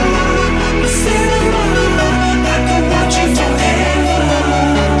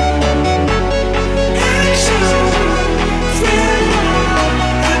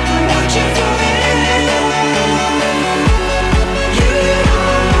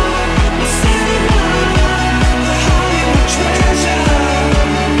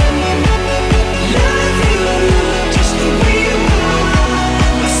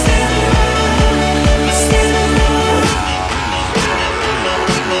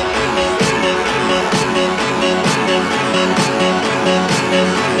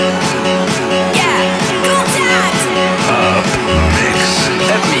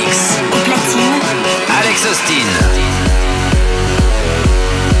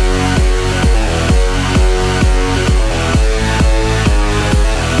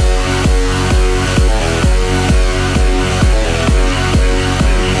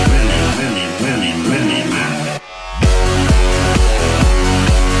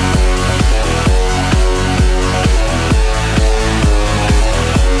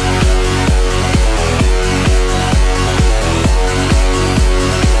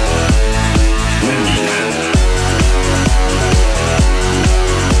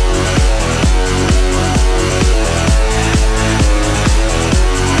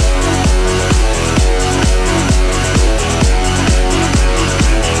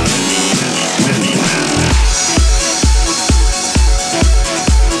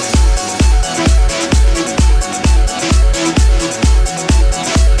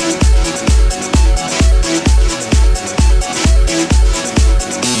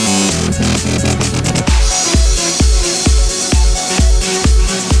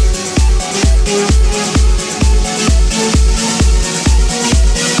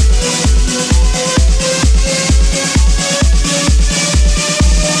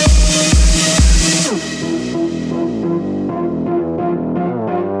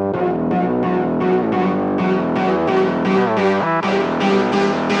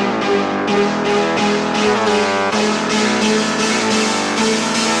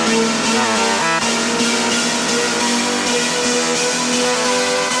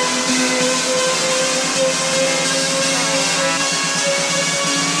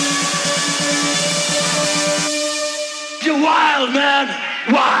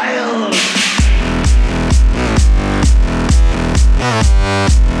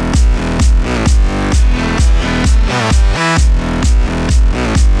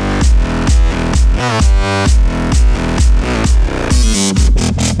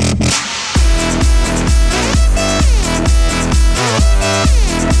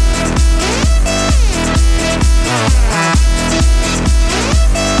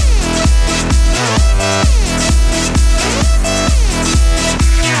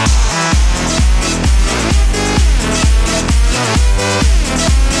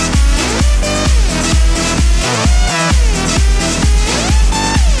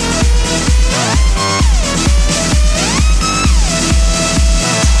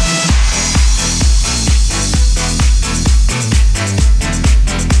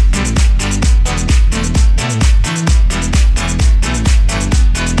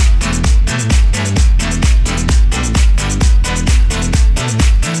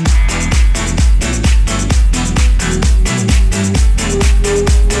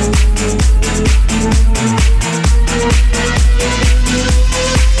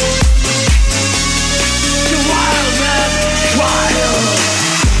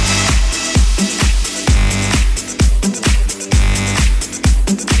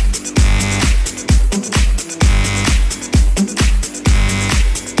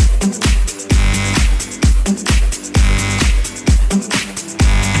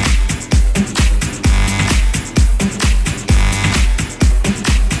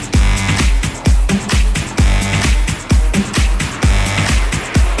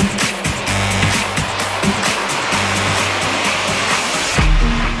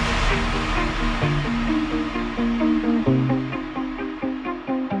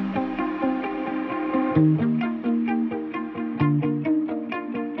 You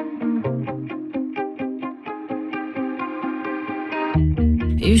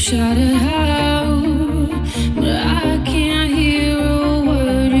shout it out, but I can't hear a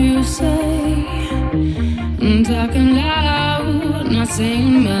word you say. I'm talking loud, not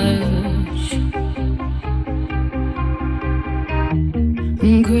saying much.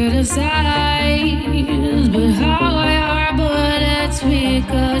 I'm criticized, but how your bullets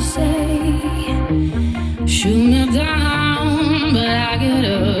ricochet. Shoot me down, but I get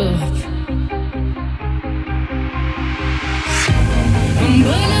up. I'm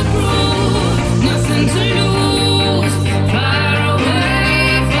bulletproof, nothing to lose. Far away,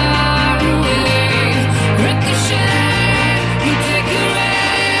 ricochet. You take your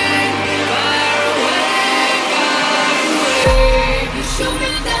aim. Far away. You shoot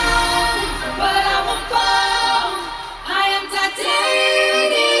me down, but I won't fall. I am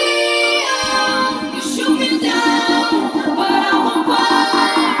titanium. You shoot me down, but I won't fall.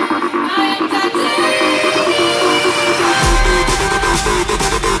 I am titanium.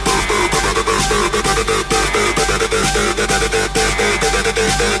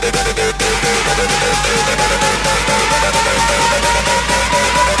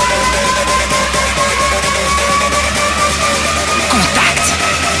 Contact.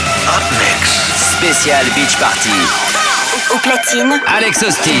 Up Mix. Spécial Beach Party. Au platine, Alex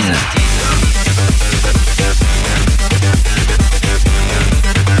Austin.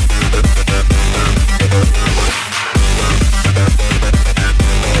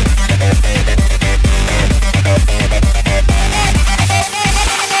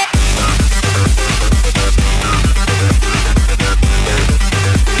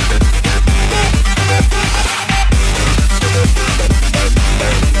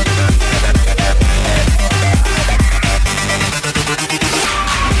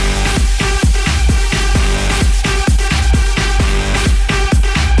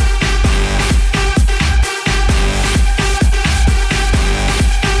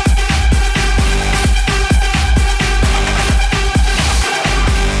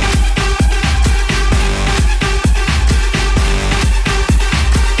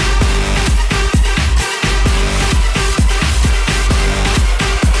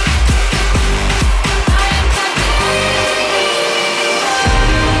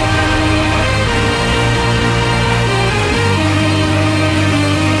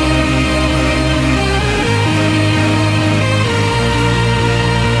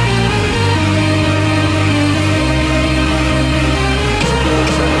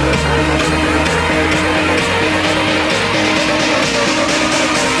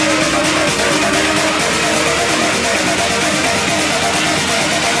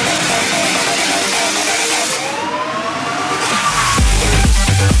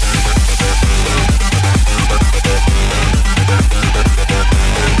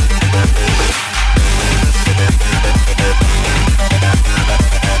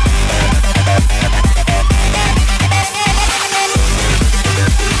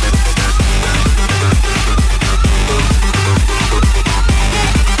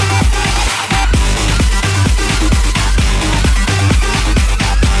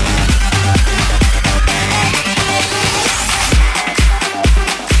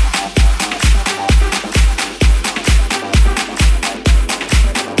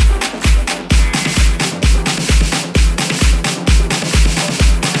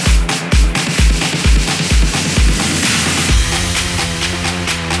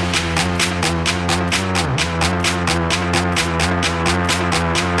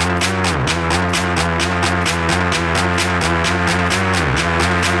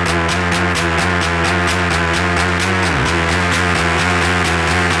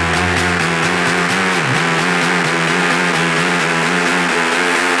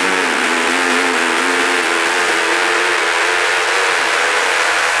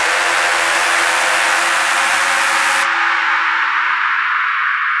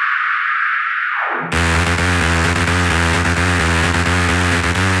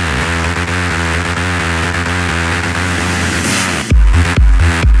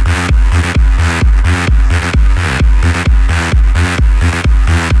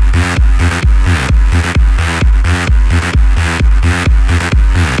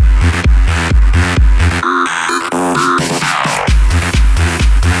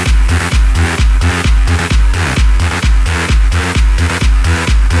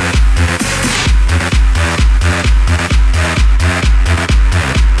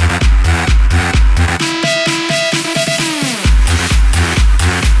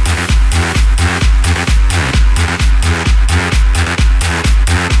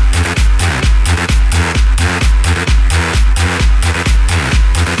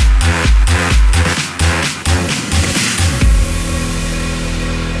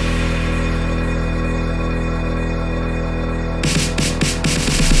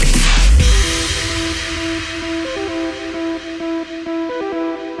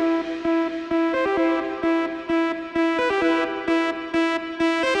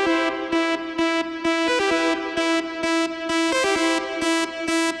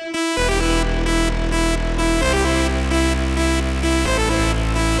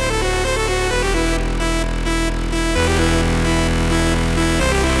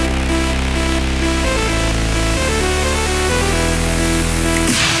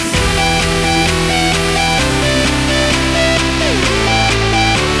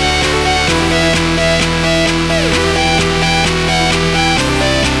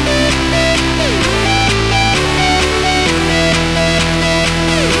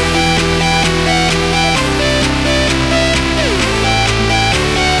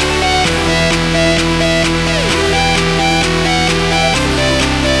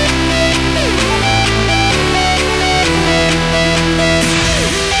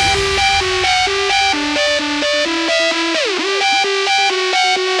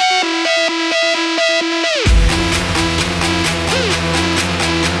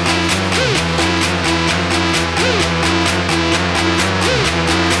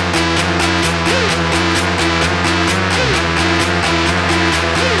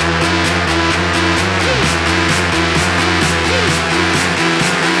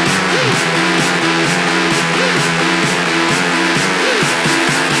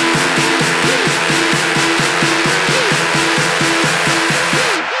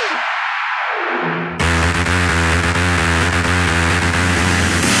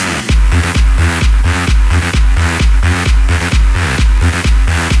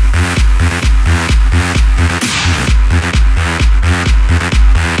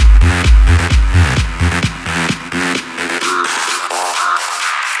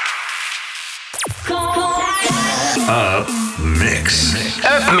 Mix.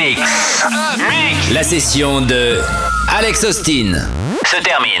 Up Mix. La session de Alex Austin se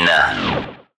termine.